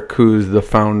Patrick, who's the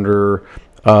founder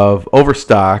of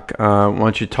Overstock. Why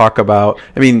don't you talk about,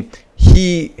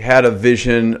 he had a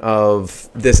vision of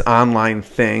this online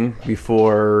thing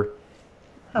before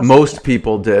most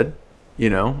people did,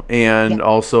 and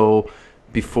also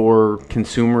before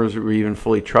consumers were even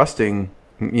fully trusting,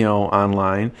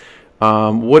 online.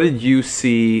 What did you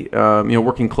see,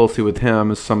 working closely with him,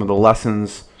 as some of the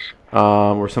lessons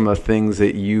or some of the things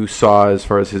that you saw as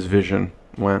far as his vision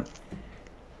went?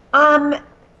 I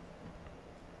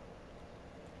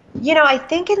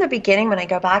think in the beginning, when I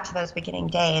go back to those beginning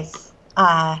days,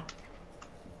 I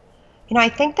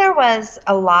think there was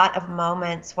a lot of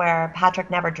moments where Patrick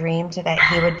never dreamed that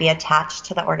he would be attached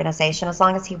to the organization as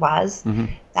long as he was.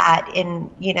 That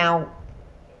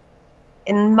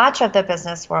in much of the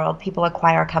business world, people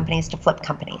acquire companies to flip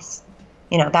companies.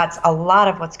 That's a lot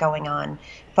of what's going on.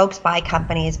 Folks buy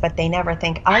companies, but they never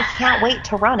think, I can't wait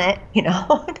to run it.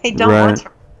 They don't want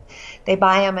to. They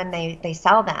buy them and they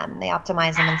sell them. They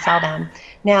optimize them and sell them.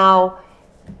 Now,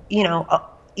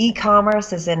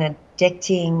 e-commerce is an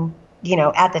addicting,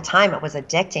 at the time it was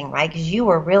addicting, right? Because you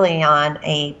were really on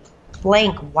a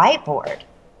blank whiteboard.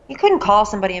 You couldn't call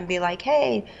somebody and be like,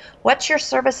 hey, what's your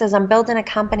services? I'm building a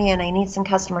company and I need some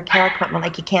customer care equipment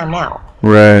like you can now.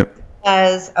 Right.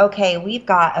 Because, okay, we've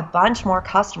got a bunch more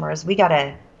customers.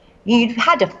 You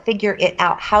had to figure it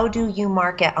out. How do you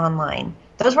market online?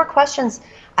 Those were questions.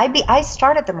 I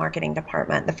started the marketing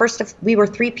department. We were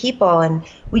 3 people, and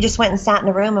we just went and sat in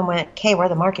a room and went, okay, we're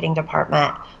the marketing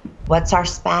department. What's our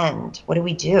spend? What do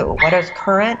we do? What is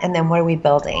current? And then what are we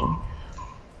building?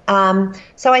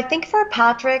 So I think for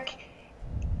Patrick,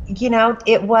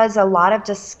 it was a lot of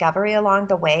discovery along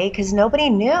the way because nobody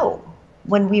knew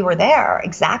when we were there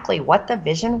exactly what the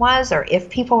vision was or if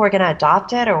people were going to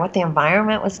adopt it or what the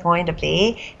environment was going to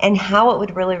be and how it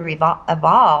would really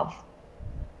evolve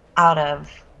out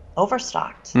of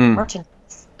overstocked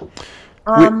merchandise.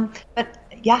 But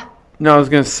yeah. No, I was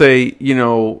going to say, we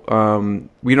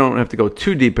don't have to go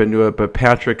too deep into it, but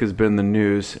Patrick has been in the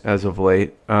news as of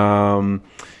late.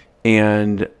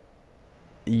 And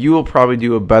you will probably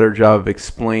do a better job of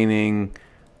explaining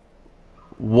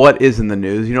what is in the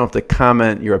news. You don't have to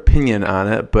comment your opinion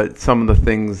on it, but some of the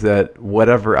things that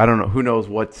I don't know, who knows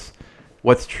what's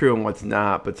true and what's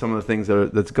not, but some of the things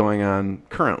that's going on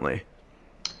currently.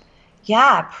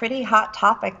 Yeah, pretty hot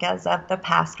topic as of the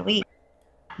past week.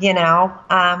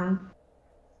 I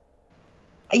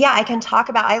can talk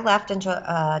about, I left in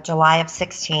July of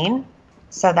 16.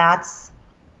 So that's,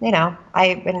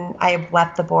 I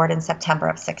left the board in September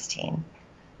of 16.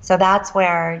 So that's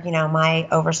where, my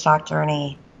overstock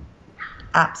journey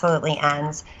absolutely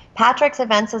ends. Patrick's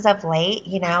events as of late,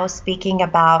 speaking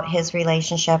about his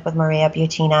relationship with Maria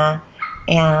Butina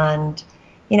and,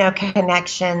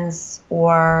 connections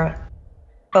or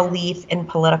belief in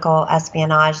political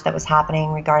espionage that was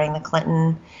happening regarding the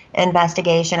Clinton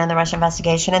investigation and the Russia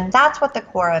investigation. And that's what the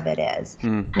core of it is.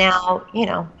 Now,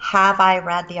 have I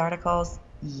read the articles?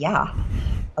 Yeah,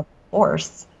 of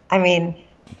course. I mean,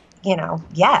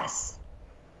 yes.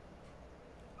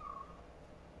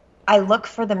 I look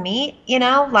for the meat,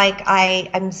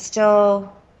 I'm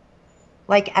still,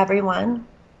 like everyone,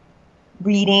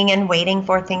 reading and waiting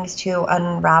for things to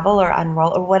unravel or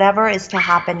unroll or whatever is to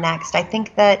happen next. I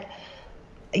think that,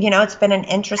 it's been an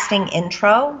interesting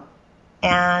intro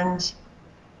and,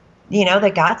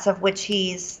 the guts of which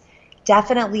he's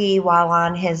definitely, while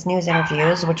on his news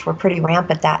interviews, which were pretty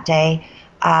rampant that day,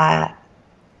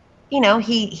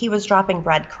 he was dropping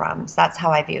breadcrumbs. That's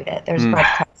how I viewed it. There's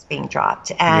breadcrumbs being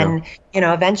dropped. And,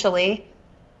 eventually,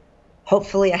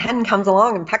 hopefully a hen comes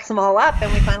along and pecks them all up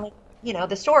and we finally,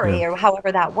 the story or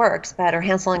however that works, but or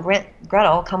Hansel and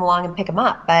Gretel come along and pick them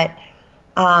up. But,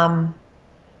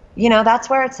 that's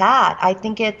where it's at. I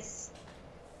think it's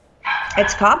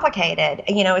complicated.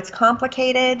 It's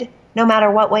complicated no matter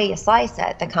what way you slice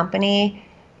it. The company,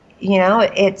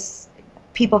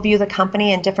 people view the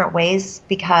company in different ways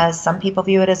because some people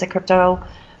view it as a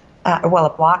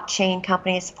blockchain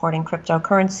company supporting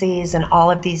cryptocurrencies and all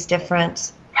of these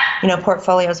different,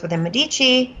 portfolios within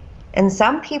Medici. And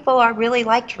some people are really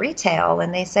liked retail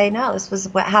and they say, no, this was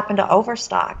what happened to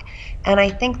overstock. And I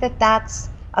think that that's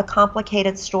a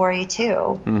complicated story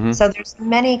too. So there's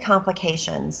many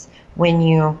complications when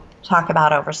you talk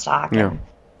about overstock. Yeah.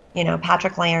 And,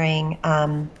 Patrick layering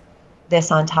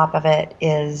this on top of it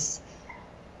is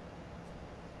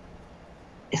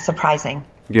surprising.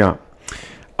 Yeah.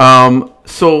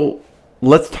 So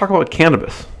let's talk about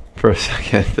cannabis for a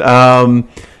second.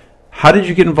 How did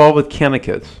you get involved with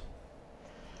CannaKids?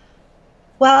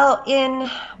 Well,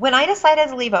 when I decided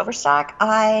to leave Overstock,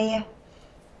 I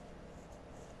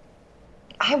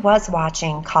was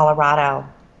watching Colorado.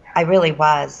 I really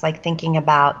was, thinking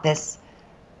about this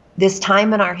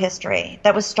time in our history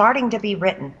that was starting to be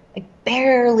written,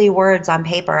 barely words on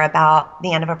paper about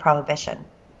the end of a prohibition.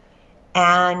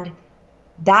 And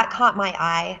that caught my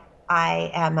eye.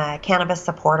 I am a cannabis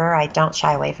supporter. I don't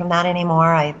shy away from that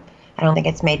anymore. I don't think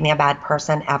it's made me a bad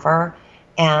person ever.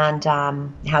 And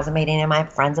it hasn't made any of my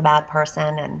friends a bad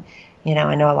person. And,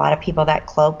 I know a lot of people that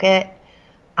cloak it.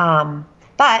 But,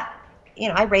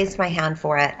 I raised my hand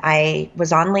for it. I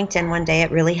was on LinkedIn one day.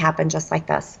 It really happened just like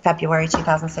this, February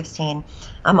 2016.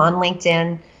 I'm on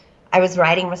LinkedIn. I was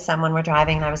riding with someone, we're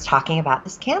driving, and I was talking about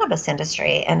this cannabis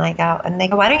industry. And they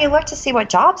go, why don't you look to see what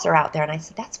jobs are out there? And I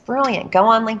said, that's brilliant. Go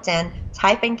on LinkedIn,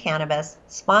 type in cannabis,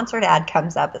 sponsored ad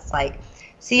comes up. It's like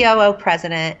COO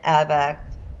president of a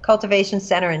cultivation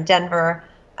center in Denver.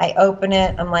 I open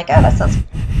it. I'm like, oh, that sounds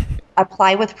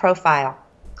apply with profile.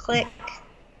 Click.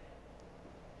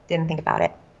 Didn't think about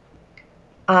it.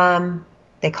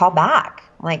 They call back.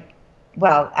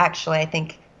 Actually, I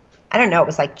think I don't know, it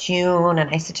was like June. And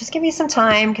I said, just give me some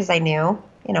time because I knew,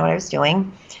 what I was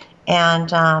doing.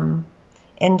 And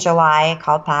in July, I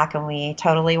called back and we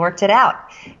totally worked it out.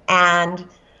 And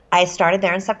I started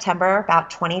there in September, about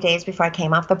 20 days before I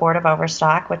came off the board of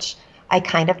Overstock, which I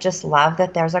kind of just love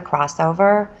that there's a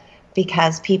crossover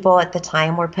because people at the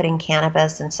time were putting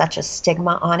cannabis and such a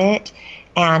stigma on it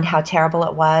and how terrible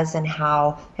it was and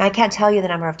how, I can't tell you the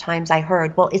number of times I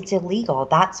heard, well, it's illegal.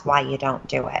 That's why you don't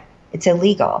do it. It's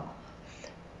illegal.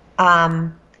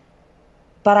 But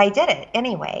I did it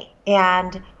anyway.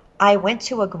 And I went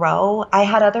to a grow. I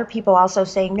had other people also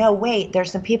saying, no, wait,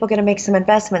 there's some people going to make some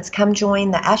investments. Come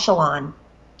join the echelon.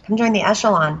 Come join the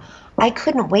echelon. I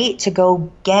couldn't wait to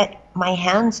go get my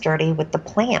hands dirty with the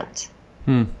plant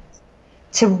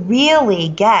to really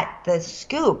get the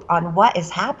scoop on what is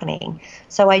happening.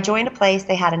 So I joined a place.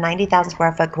 They had a 90,000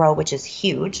 square foot grow, which is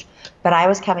huge. But I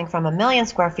was coming from 1 million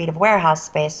square feet of warehouse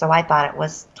space, so I thought it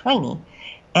was tiny.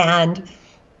 And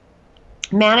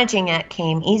managing it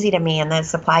came easy to me, and the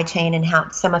supply chain and how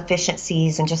some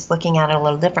efficiencies and just looking at it a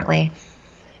little differently.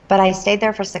 But I stayed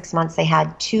there for 6 months. They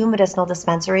had 2 medicinal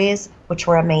dispensaries, which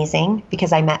were amazing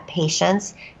because I met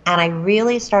patients and I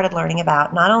really started learning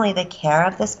about not only the care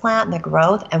of this plant and the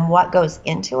growth and what goes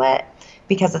into it,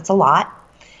 because it's a lot.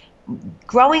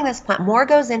 Growing this plant, more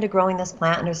goes into growing this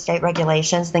plant under state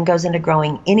regulations than goes into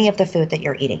growing any of the food that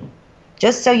you're eating.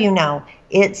 Just so you know,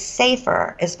 it's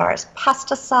safer as far as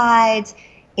pesticides,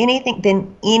 anything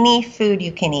than any food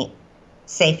you can eat.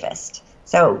 Safest.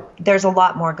 So there's a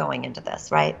lot more going into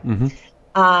this, right?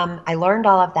 I learned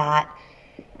all of that.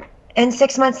 And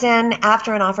 6 months in,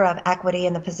 after an offer of equity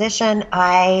in the position,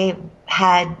 I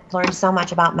had learned so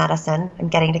much about medicine. I'm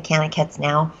getting to CannaKids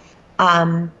now,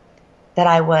 that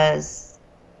I was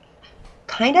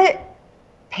kind of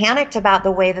panicked about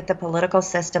the way that the political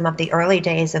system of the early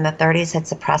days in the 30s had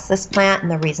suppressed this plant and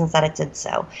the reasons that it did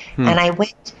so. And I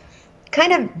went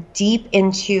kind of deep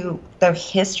into the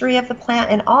history of the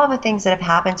plant and all of the things that have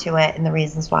happened to it and the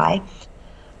reasons why.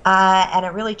 And it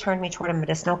really turned me toward a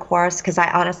medicinal course because I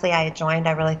had joined,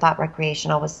 I really thought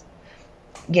recreational was,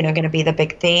 going to be the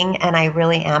big thing. And I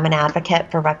really am an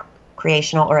advocate for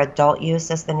recreational or adult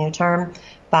use is the new term.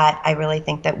 But I really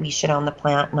think that we should own the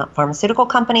plant, not pharmaceutical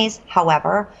companies.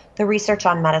 However, the research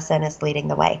on medicine is leading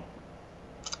the way.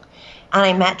 And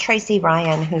I met Tracy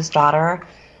Ryan, whose daughter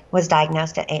was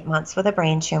diagnosed at 8 months with a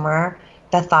brain tumor.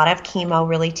 The thought of chemo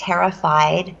really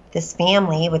terrified this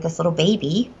family with this little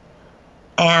baby,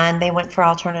 and they went for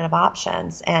alternative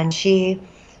options. And she,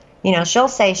 she'll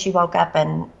say she woke up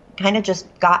and kind of just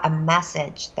got a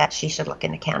message that she should look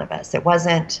into cannabis. It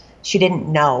wasn't, she didn't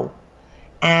know.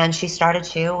 And she started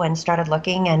to and started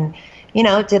looking and,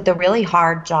 did the really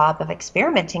hard job of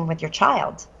experimenting with your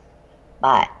child.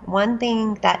 But one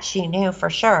thing that she knew for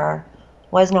sure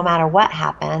was no matter what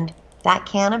happened, that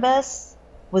cannabis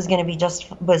was going to be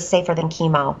was safer than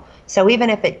chemo. So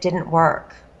even if it didn't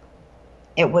work,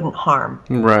 it wouldn't harm.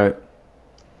 Right.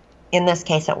 In this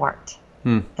case, it worked.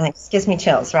 And it gives me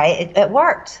chills, right? It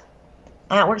worked.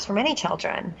 And it works for many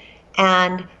children.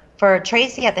 And for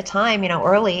Tracy at the time,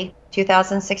 early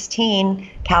 2016,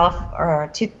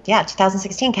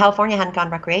 2016, California hadn't gone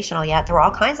recreational yet. There were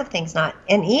all kinds of things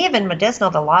and even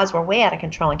medicinal, the laws were way out of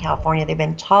control in California. They've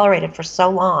been tolerated for so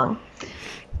long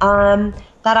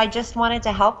that I just wanted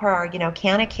to help her.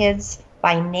 CannaKids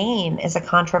by name is a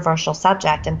controversial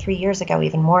subject, and 3 years ago,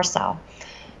 even more so.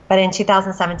 But in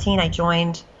 2017, I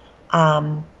joined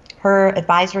her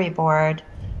advisory board.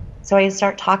 So I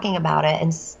start talking about it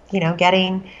and,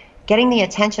 getting the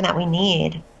attention that we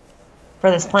need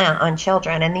for this plant on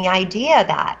children. And the idea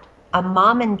that a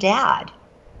mom and dad,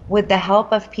 with the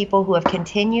help of people who have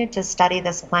continued to study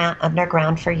this plant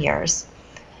underground for years,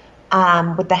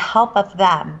 with the help of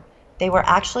them, they were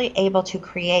actually able to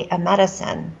create a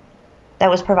medicine that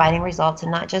was providing results,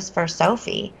 and not just for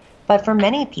Sophie, but for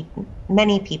many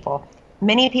people.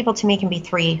 Many people to me can be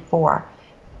 3, 4.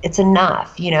 It's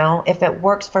enough, if it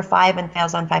works for 5 and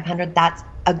fails on 500, that's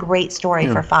a great story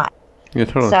for 5. Yeah,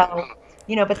 totally. So,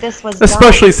 but this was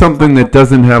especially something that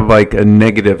doesn't have like a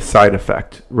negative side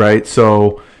effect, right?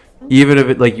 So even if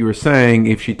it, like you were saying,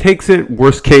 if she takes it,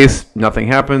 worst case, nothing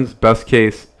happens. Best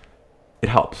case, it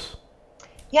helps.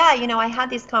 Yeah, I had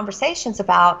these conversations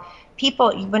about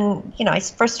people when, I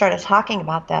first started talking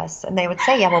about this, and they would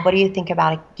say, yeah, well, what do you think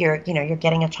about it? You're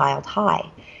getting a child high.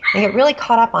 And I get really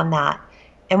caught up on that.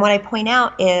 And what I point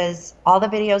out is all the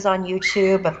videos on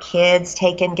YouTube of kids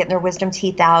getting their wisdom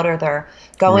teeth out, or they're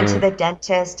going to the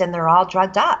dentist and they're all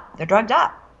drugged up. They're drugged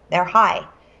up. They're high.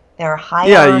 They're high.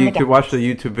 Yeah, you could watch the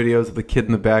YouTube videos of the kid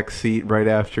in the back seat right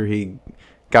after he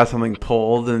got something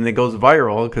pulled, and it goes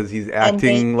viral because he's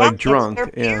acting like drunk. Their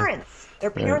parents.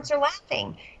 Their parents are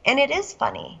laughing, and it is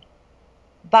funny,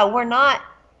 but we're not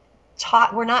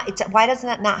taught. Why doesn't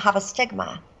that not have a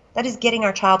stigma? That is getting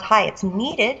our child high. It's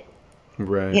needed.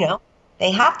 Right. You know,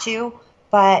 they have to,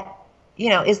 but you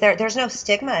know, there's no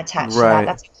stigma attached to that.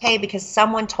 That's okay, because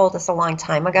someone told us a long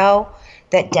time ago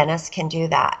that dentists can do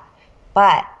that.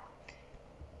 But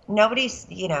nobody's,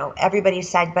 you know, everybody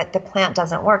said, but the plant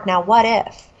doesn't work. Now, what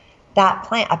if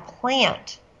a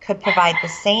plant could provide the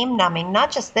same numbing,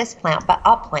 not just this plant, but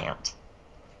a plant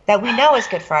that we know is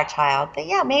good for our child? That,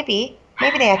 yeah, maybe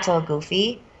they act a little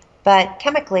goofy, but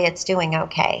chemically it's doing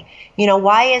okay. You know,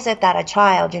 why is it that a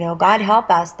child, you know, God help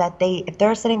us, that if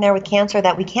they're sitting there with cancer,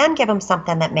 that we can give them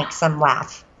something that makes them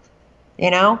laugh,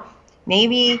 you know?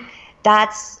 Maybe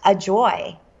that's a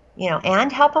joy, you know,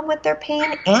 and help them with their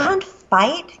pain and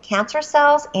fight cancer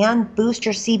cells and boost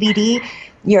your CBD,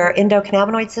 your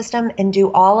endocannabinoid system, and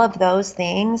do all of those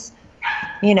things.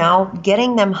 You know,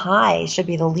 getting them high should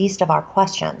be the least of our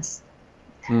questions.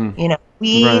 You know,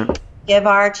 we give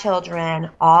our children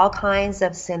all kinds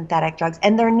of synthetic drugs,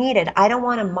 and they're needed. I don't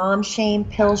want to mom shame,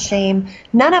 pill shame.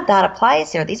 None of that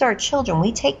applies here. These are our children.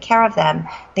 We take care of them.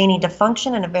 They need to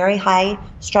function in a very high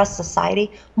stress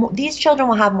society. These children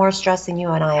will have more stress than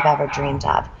you and I have ever dreamed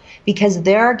of, because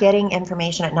they're getting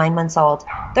information at 9 months old.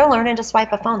 They're learning to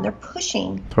swipe a phone. They're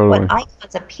pushing what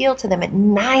icons appeal to them at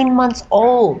 9 months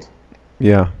old.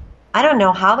 Yeah. I don't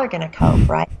know how they're going to cope,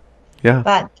 right? Yeah.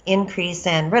 But increase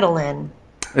in Ritalin.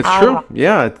 It's true.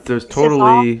 Yeah, there's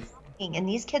totally. And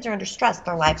these kids are under stress.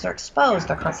 Their lives are exposed.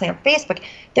 They're constantly on Facebook.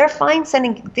 They're fine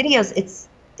sending videos.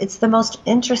 It's the most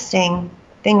interesting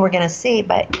thing we're going to see,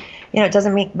 but you know, it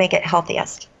doesn't make it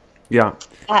healthiest. Yeah.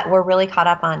 We're really caught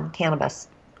up on cannabis.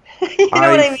 You know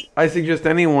what I mean? I suggest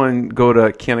anyone go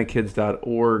to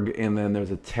CannaKids.org, and then there's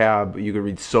a tab. You can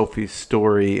read Sophie's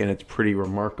story, and it's pretty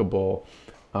remarkable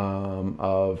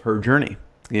of her journey.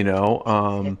 You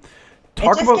know. It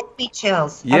just gives me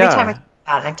chills every time I talk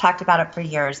about it. I've talked about it for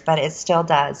years, but it still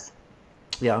does.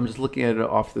 Yeah, I'm just looking at it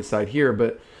off the side here,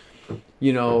 but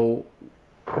you know,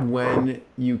 when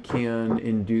you can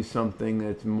induce something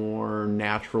that's more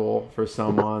natural for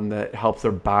someone that helps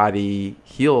their body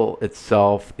heal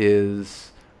itself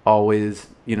is always,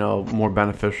 you know, more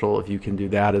beneficial if you can do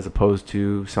that as opposed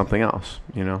to something else,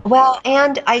 you know. Well,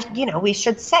 and we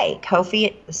should say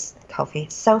Sophie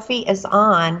is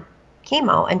on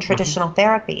chemo and traditional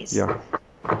therapies. Yeah.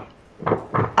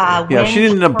 She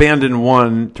didn't abandon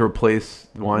one to replace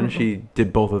one. She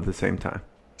did both at the same time.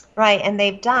 Right, and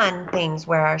they've done things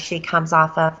where she comes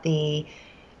off of the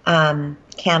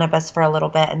cannabis for a little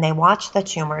bit, and they watch the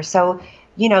tumor. So,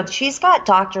 you know, she's got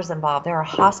doctors involved. There are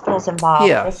hospitals involved.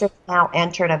 Yeah. This has now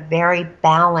entered a very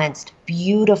balanced,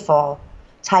 beautiful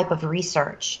type of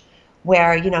research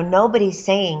where, you know, nobody's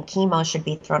saying chemo should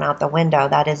be thrown out the window.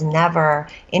 That is never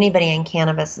anybody in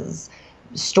cannabis's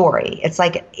story. It's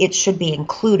like it should be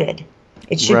included.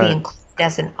 It should be included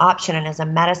as an option and as a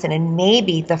medicine, and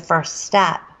maybe the first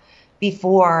step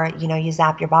before, you know, you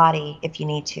zap your body if you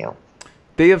need to.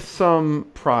 They have some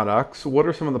products. What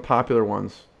are some of the popular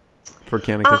ones for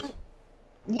CannaKids?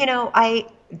 You know,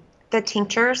 the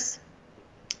tinctures.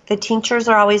 The tinctures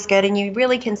are always good, and you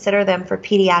really consider them for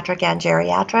pediatric and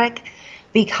geriatric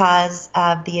because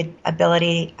of the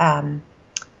ability to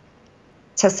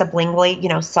sublingually, you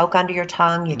know, soak under your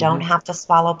tongue. You don't have to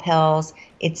swallow pills.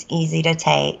 It's easy to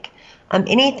take.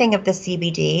 Anything of the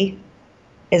CBD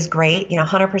is great. You know,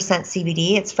 100%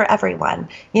 CBD, it's for everyone.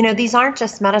 You know, these aren't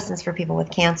just medicines for people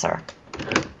with cancer,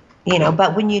 you know,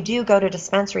 but when you do go to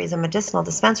dispensaries and medicinal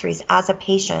dispensaries as a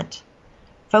patient,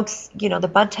 folks, you know, the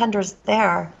bud tenders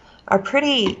there are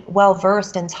pretty well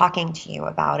versed in talking to you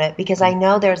about it, because I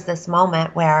know there's this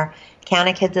moment where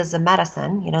CannaKids is a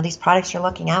medicine. You know, these products you're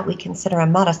looking at, we consider a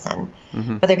medicine,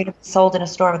 but they're going to be sold in a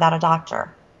store without a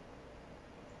doctor.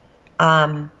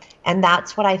 And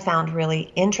that's what I found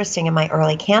really interesting in my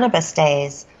early cannabis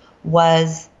days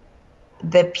was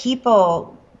the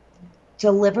people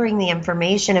delivering the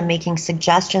information and making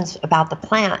suggestions about the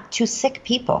plant to sick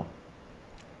people.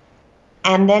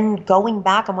 And then going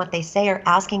back on what they say or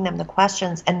asking them the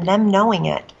questions and them knowing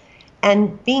it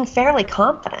and being fairly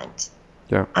confident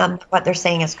what they're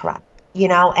saying is correct, you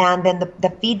know, and then the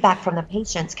feedback from the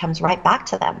patients comes right back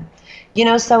to them, you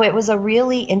know, so it was a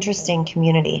really interesting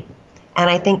community. And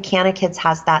I think CannaKids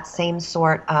has that same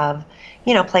sort of,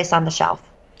 you know, place on the shelf.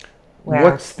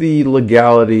 What's the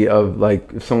legality of,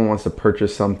 like, if someone wants to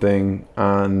purchase something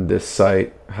on this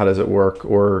site, how does it work?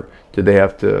 Or do they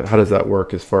have to, how does that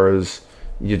work as far as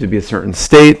you have to be a certain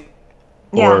state?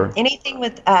 Yeah, anything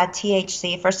with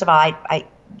THC, first of all,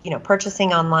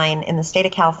 purchasing online in the state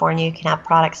of California, you can have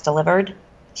products delivered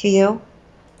to you,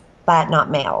 but not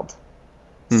mailed.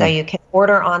 So you can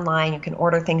order online, you can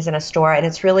order things in a store, and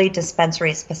it's really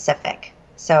dispensary specific.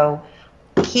 So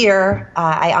here,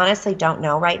 I honestly don't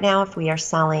know right now if we are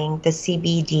selling the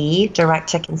CBD direct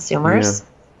to consumers,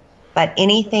 but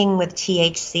anything with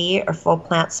THC or full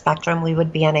plant spectrum, we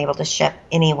would be unable to ship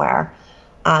anywhere,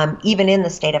 even in the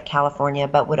state of California,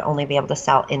 but would only be able to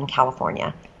sell in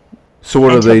California. So what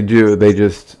do they do? They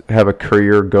just have a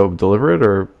courier go deliver it,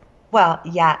 or? Well,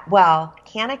 yeah. Well,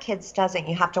 CannaKids doesn't.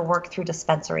 You have to work through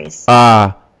dispensaries.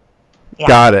 Got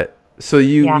it. So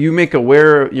you're made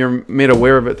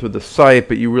aware of it through the site,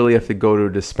 but you really have to go to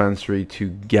a dispensary to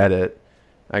get it.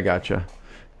 I gotcha.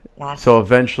 Yeah. So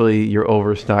eventually your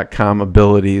overstock.com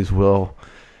abilities will,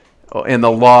 and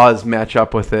the laws match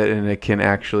up with it, and it can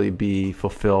actually be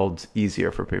fulfilled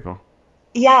easier for people.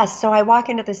 Yes. So I walk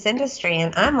into this industry,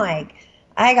 and I'm like,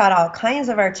 I got all kinds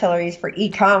of artilleries for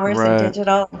e-commerce and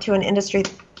digital to an industry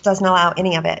that doesn't allow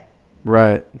any of it.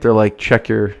 Right. They're like, check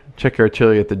your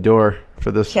artillery at the door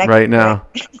for this right now.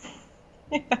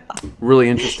 Really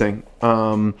interesting.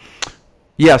 So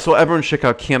everyone check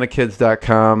out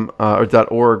CannaKids.com or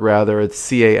 .org rather. It's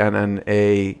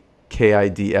CANNAKIDS.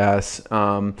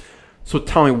 So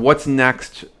tell me, what's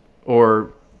next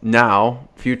or now,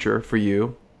 future for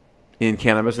you in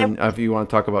cannabis, and if you want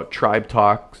to talk about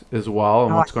TribeTalks as well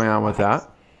and what's going on with that.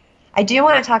 I do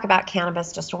want to talk about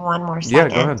cannabis just one more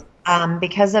second. Yeah, go ahead.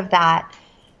 Because of that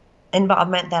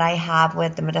involvement that I have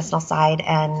with the medicinal side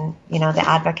and, the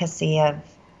advocacy of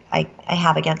I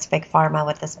have against Big Pharma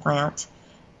with this plant.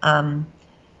 On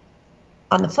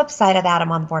the flip side of that,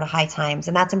 I'm on the board of High Times,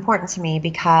 and that's important to me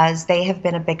because they have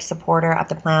been a big supporter of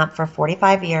the plant for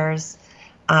 45 years,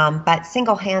 but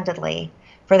single-handedly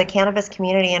for the cannabis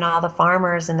community and all the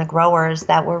farmers and the growers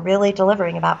that were really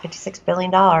delivering about $56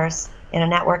 billion in a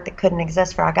network that couldn't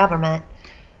exist for our government.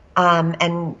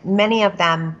 And many of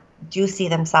them do see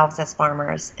themselves as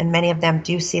farmers, and many of them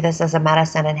do see this as a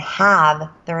medicine and have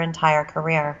their entire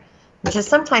career, which is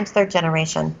sometimes third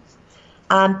generation.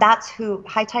 That's who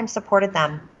High Times supported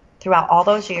them throughout all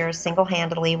those years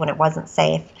single-handedly when it wasn't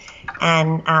safe.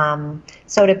 And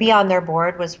so to be on their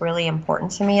board was really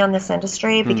important to me on this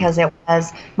industry because it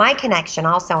was my connection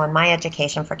also and my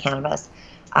education for cannabis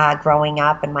growing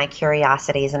up and my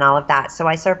curiosities and all of that. So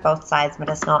I serve both sides,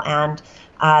 medicinal and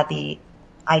the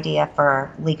idea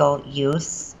for legal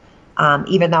use,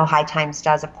 even though High Times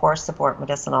does, of course, support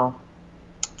medicinal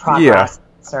progress,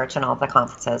 research, and all the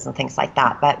conferences and things like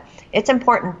that. But it's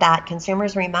important that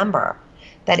consumers remember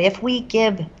that if we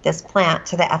give this plant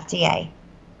to the FDA,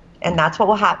 and that's what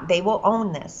will happen, they will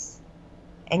own this,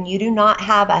 and you do not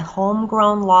have a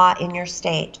homegrown law in your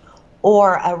state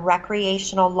or a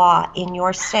recreational law in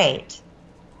your state,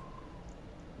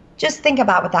 just think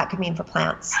about what that could mean for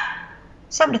plants.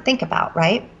 Something to think about,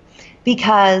 right?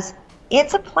 Because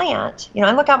it's a plant.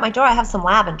 I look out my door, I have some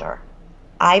lavender.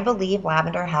 I believe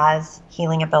lavender has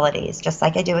healing abilities, just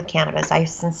like I do with cannabis. I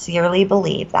sincerely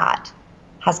believe that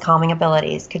has calming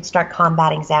abilities, could start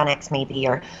combating Xanax maybe,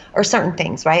 or certain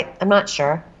things, right? I'm not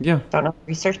sure. Yeah. Don't know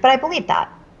research, but I believe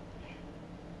that.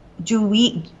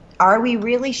 Are we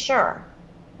really sure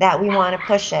that we want to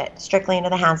push it strictly into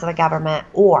the hands of the government,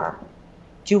 or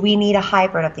do we need a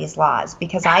hybrid of these laws?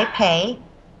 Because I pay,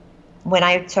 when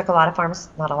I took not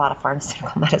a lot of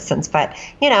pharmaceutical medicines, but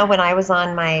when I was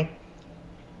on my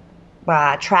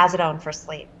trazodone for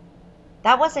sleep,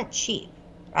 that wasn't cheap,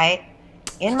 right?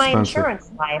 In my insurance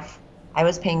life, I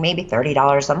was paying maybe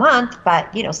 $30 a month,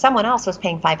 but someone else was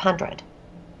paying $500.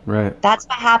 Right. That's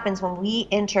what happens when we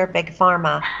enter Big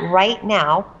Pharma right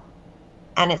now,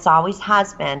 and it's always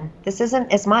has been. This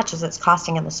isn't as much as it's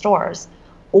costing in the stores.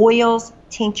 Oils,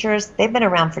 tinctures, they've been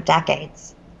around for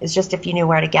decades. It's just if you knew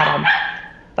where to get them.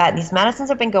 But these medicines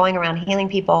have been going around healing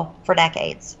people for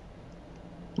decades.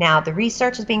 Now, the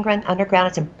research is being run underground.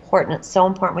 It's important. It's so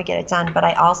important we get it done. But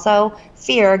I also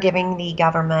fear giving the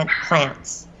government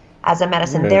plants as a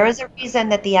medicine. Right. There is a reason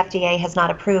that the FDA has not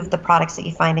approved the products that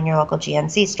you find in your local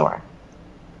GNC store.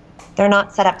 They're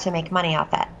not set up to make money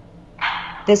off it.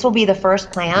 This will be the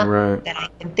first plant that I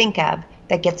can think of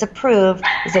that gets approved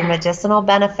as a medicinal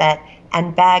benefit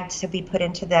and begged to be put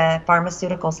into the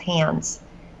pharmaceuticals' hands.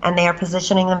 And they are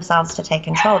positioning themselves to take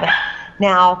control of it.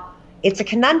 Now, it's a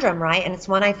conundrum, right? And it's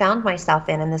one I found myself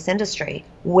in this industry.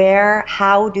 Where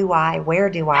does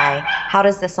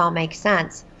this all make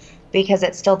sense? Because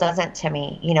it still doesn't to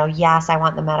me. Yes, I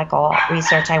want the medical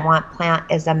research. I want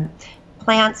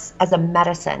plants as a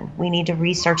medicine. We need to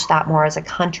research that more as a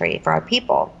country for our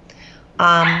people.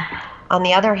 On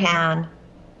the other hand,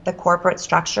 the corporate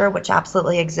structure, which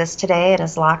absolutely exists today and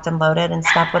is locked and loaded and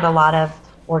stuff with a lot of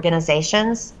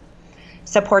organizations,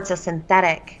 supports a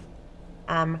synthetic,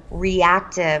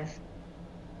 reactive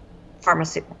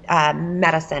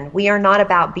medicine. We are not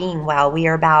about being well. We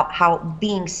are about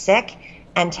being sick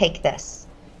and take this.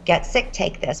 Get sick,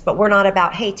 take this. But we're not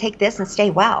about, hey, take this and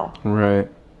stay well. Right.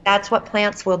 That's what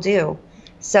plants will do.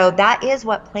 So that is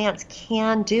what plants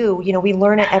can do. You know, we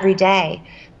learn it every day,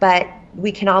 but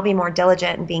we can all be more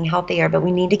diligent in being healthier, but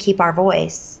we need to keep our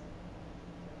voice.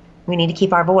 We need to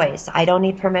keep our voice. I don't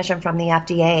need permission from the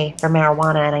FDA for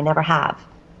marijuana, and I never have,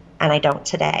 and I don't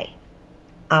today.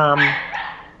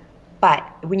 But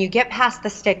when you get past the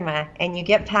stigma and you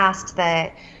get past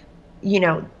the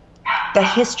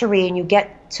history, and you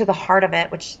get to the heart of it,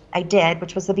 which I did,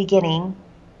 which was the beginning,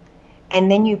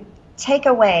 and then you take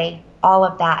away all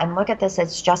of that and look at this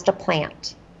as just a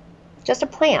plant. Just a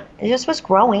plant. It just was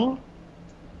growing.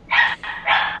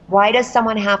 Why does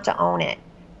someone have to own it?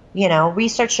 You know,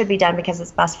 research should be done because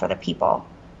it's best for the people,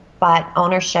 but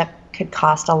ownership could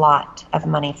cost a lot of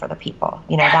money for the people.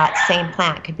 You know, that same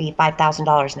plant could be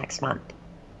 $5,000 next month.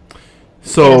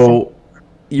 So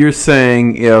you're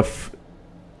saying if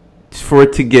for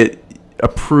it to get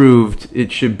approved,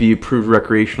 it should be approved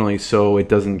recreationally so it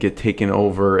doesn't get taken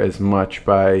over as much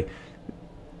by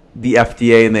the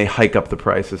FDA and they hike up the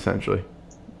price essentially.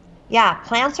 Yeah,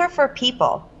 plants are for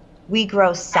people. We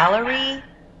grow celery,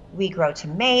 we grow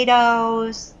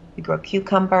tomatoes, we grow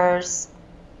cucumbers.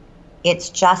 It's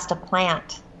just a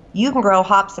plant. You can grow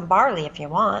hops and barley if you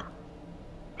want.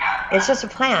 It's just a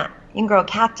plant. You can grow a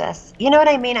cactus. You know what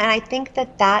I mean? And I think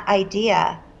that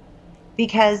idea,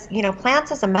 because, you know,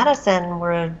 plants as a medicine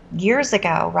were years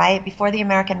ago, right? Before the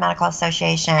American Medical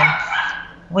Association,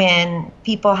 when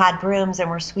people had brooms and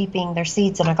were sweeping their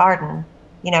seeds in a garden.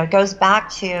 You know, it goes back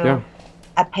to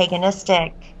a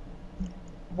paganistic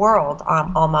world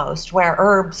almost, where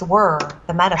herbs were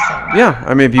the medicine. Yeah,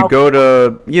 I mean, if you go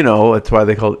to, you know, that's why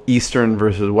they call it Eastern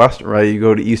versus Western, right? You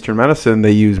go to Eastern medicine,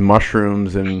 they use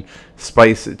mushrooms and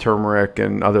spice, turmeric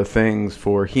and other things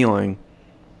for healing.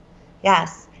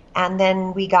 Yes. And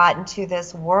then we got into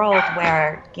this world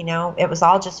where, you know, it was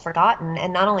all just forgotten,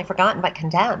 and not only forgotten, but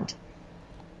condemned,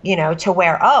 you know, to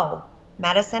where, oh,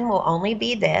 medicine will only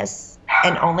be this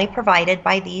and only provided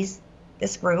by this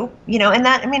group, you know, and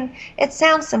that, I mean, it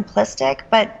sounds simplistic,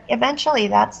 but eventually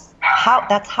that's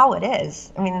how it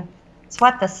is. I mean, it's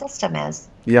what the system is.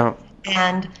 Yeah.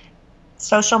 And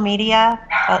social media,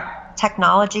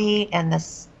 technology, and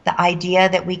the idea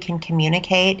that we can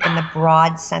communicate in the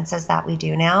broad senses that we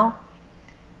do now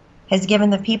has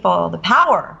given the people the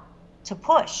power to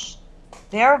push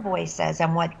their voices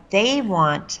and what they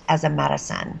want as a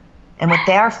medicine and what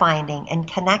they're finding and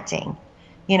connecting,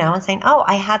 you know, and saying, oh,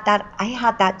 I had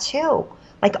that too.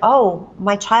 Like, oh,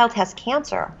 my child has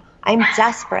cancer. I'm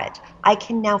desperate. I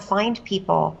can now find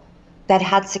people that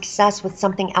had success with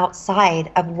something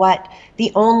outside of what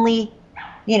the only,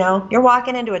 you know, you're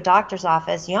walking into a doctor's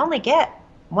office, you only get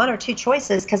one or two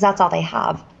choices because that's all they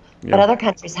have. Yeah. But other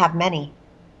countries have many.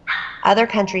 Other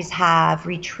countries have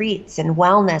retreats and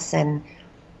wellness and,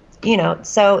 you know,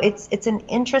 so it's an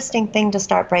interesting thing to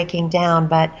start breaking down,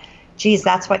 but geez,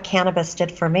 that's what cannabis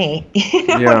did for me, you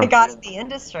know, when I got in the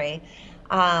industry.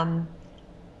 And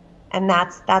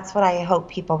that's what I hope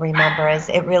people remember, is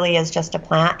it really is just a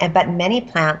plant. But many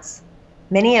plants,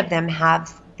 many of them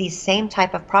have these same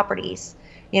type of properties.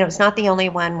 You know, it's not the only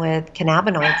one with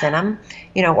cannabinoids in them,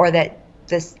 you know, or the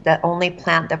only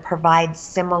plant that provides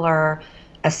similar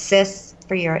assists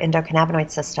for your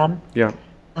endocannabinoid system. Yeah.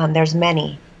 There's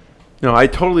many. No, I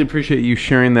totally appreciate you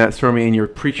sharing that, Stormy, and you're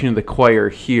preaching to the choir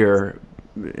here.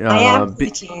 I am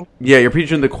preaching. Yeah, you're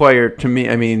preaching to the choir. To me,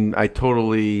 I mean, I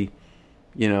totally,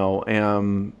 you know,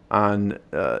 am on,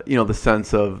 you know, the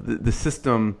sense of the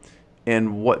system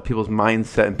and what people's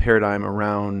mindset and paradigm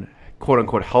around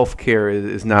quote-unquote healthcare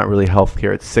is not really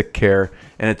healthcare. It's sick care,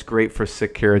 and it's great for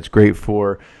sick care. It's great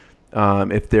for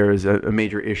if there's a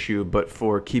major issue, but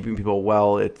for keeping people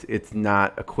well, it's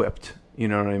not equipped. You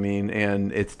know what I mean?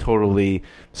 And it's totally,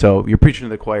 so you're preaching to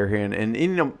the choir here. And you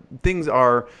know, things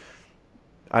are,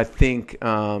 I think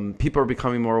people are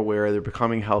becoming more aware. They're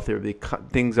becoming healthier. Their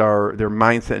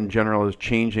mindset in general is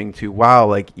changing to, wow,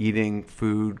 like eating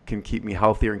food can keep me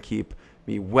healthier and keep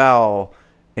me well.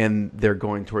 And they're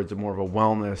going towards more of a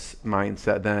wellness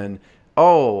mindset than,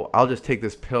 oh, I'll just take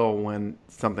this pill when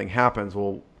something happens.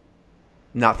 Well,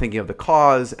 not thinking of the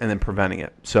cause and then preventing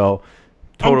it. So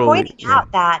totally. And pointing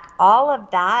out that all of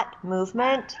that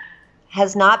movement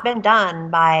has not been done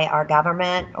by our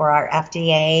government or our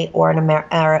FDA or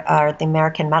the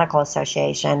American Medical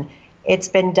Association. it's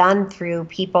been done through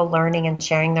people learning and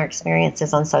sharing their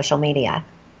experiences on social media.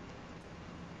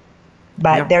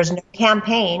 But there's no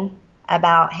campaign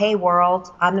about, hey,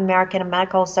 world, I'm the American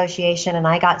Medical Association and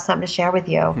I got something to share with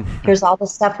you. Here's all the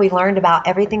stuff we learned about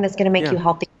everything that's going to make you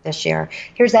healthy this year.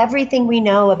 Here's everything we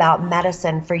know about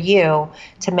medicine for you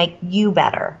to make you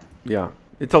better. Yeah.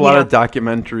 It's a lot of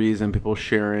documentaries and people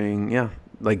sharing,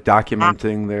 like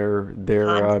documenting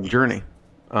their journey.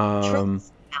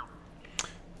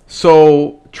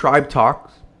 So Tribe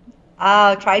Talks.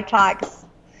 Oh, Tribe Talks.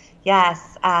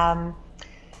 Yes.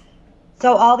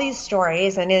 So all these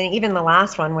stories, and even the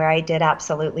last one where I did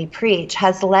absolutely preach,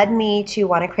 has led me to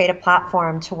want to create a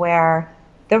platform to where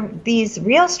these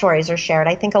real stories are shared.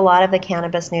 I think a lot of the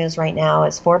cannabis news right now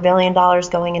is $4 billion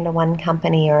going into one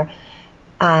company, or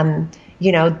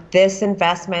this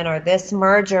investment or this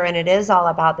merger, and it is all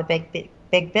about the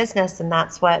big business, and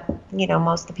that's what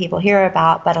most of the people hear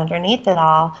about. But underneath it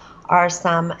all are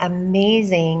some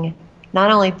amazing, not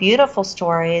only beautiful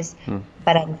stories,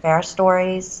 but unfair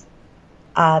stories.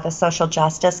 The social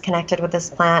justice connected with this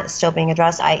plant is still being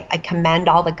addressed. I commend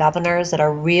all the governors that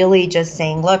are really just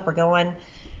saying, look, we're going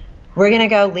to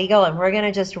go legal and we're going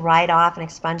to just write off and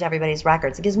expunge everybody's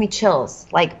records. It gives me chills.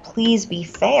 Like, please be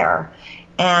fair.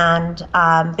 And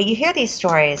but you hear these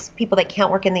stories, people that can't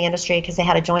work in the industry because they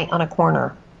had a joint on a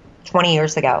corner 20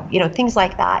 years ago, things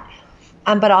like that.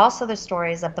 But also the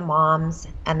stories of the moms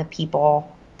and the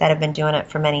people that have been doing it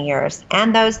for many years,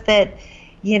 and those that,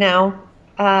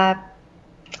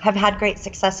 have had great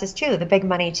successes too, the big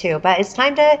money too. But it's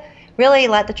time to really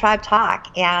let the tribe talk.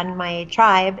 And my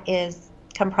tribe is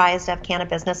comprised of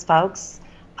cannabis folks,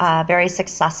 very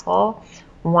successful.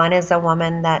 One is a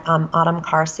woman that Autumn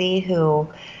Carsey, who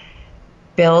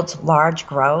builds large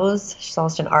grows. She's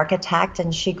also an architect,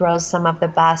 and she grows some of the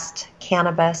best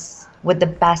cannabis with the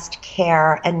best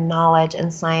care and knowledge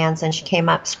and science. And she came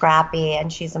up scrappy,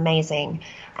 and she's amazing.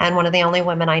 And one of the only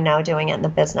women I know doing it in the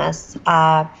business.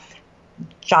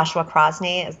 Joshua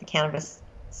Crosney is the Cannabis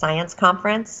Science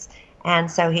Conference. And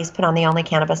so he's put on the only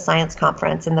cannabis science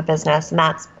conference in the business. And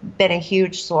that's been a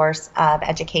huge source of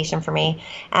education for me.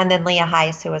 And then Leah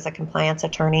Heiss, who is a compliance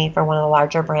attorney for one of the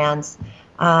larger brands,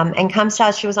 and comes to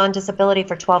us. She was on disability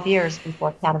for 12 years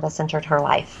before cannabis entered her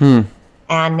life.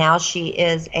 And now she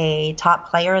is a top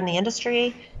player in the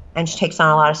industry, and she takes on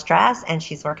a lot of stress, and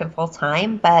she's working full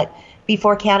time. But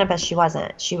before cannabis, she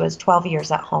wasn't. She was 12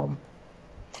 years at home.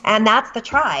 And that's the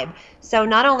tribe. So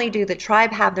not only do the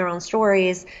tribe have their own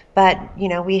stories, but,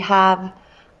 we have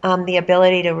the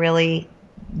ability to really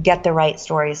get the right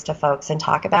stories to folks and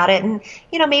talk about it. And,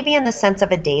 maybe in the sense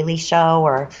of a daily show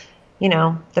or,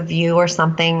 The View or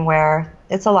something where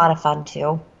it's a lot of fun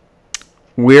too.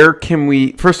 Where can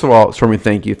we, first of all, Stormy,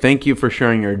 thank you. Thank you for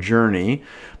sharing your journey.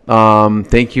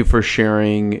 Thank you for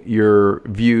sharing your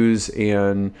views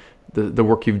and the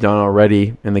work you've done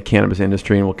already in the cannabis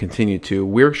industry and will continue to.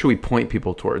 Where should we point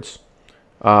people towards?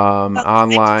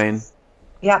 Online?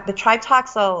 Yeah, the Tribe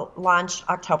Talks will launch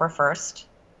October 1st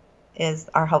is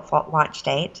our hopeful launch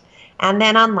date. And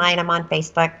then online, I'm on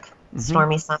Facebook,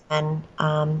 Stormy Simon.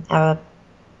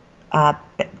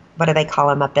 What do they call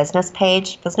them? A business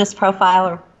page, business profile,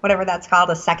 or whatever that's called,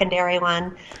 a secondary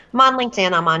one. I'm on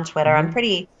LinkedIn. I'm on Twitter. I'm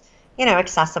pretty,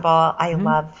 accessible. I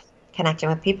love connecting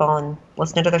with people and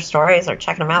listening to their stories or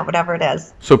checking them out, whatever it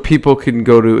is. So people can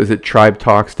go to, is it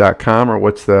TribeTalks.com or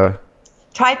what's the?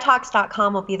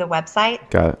 TribeTalks.com will be the website.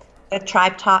 Got it. The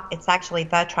Tribe Talk, it's actually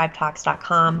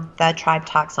TheTribeTalks.com, The Tribe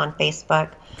Talks on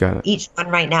Facebook. Got it. Each one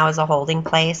right now is a holding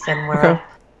place, and we're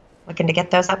looking to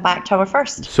get those up by October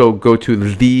 1st. So go to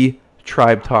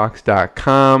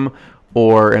TheTribeTalks.com.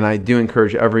 And I do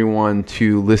encourage everyone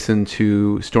to listen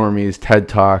to Stormy's TED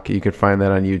Talk. You can find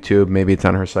that on YouTube. Maybe it's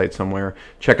on her site somewhere.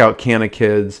 Check out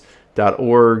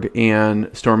CannaKids.org. And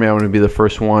Stormy, I want to be the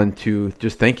first one to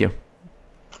just thank you.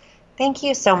 Thank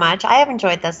you so much. I have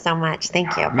enjoyed this so much.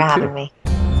 Thank you for having me.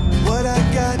 What I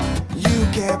got, you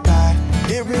can't buy.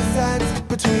 It resides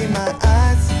between my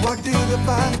eyes. Walked through the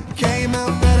fire, came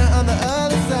out better on the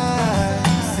other side.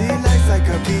 See, life's like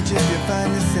a beach if you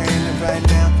find the sand. And right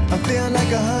now, I'm feeling like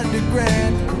 $100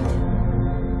 grand.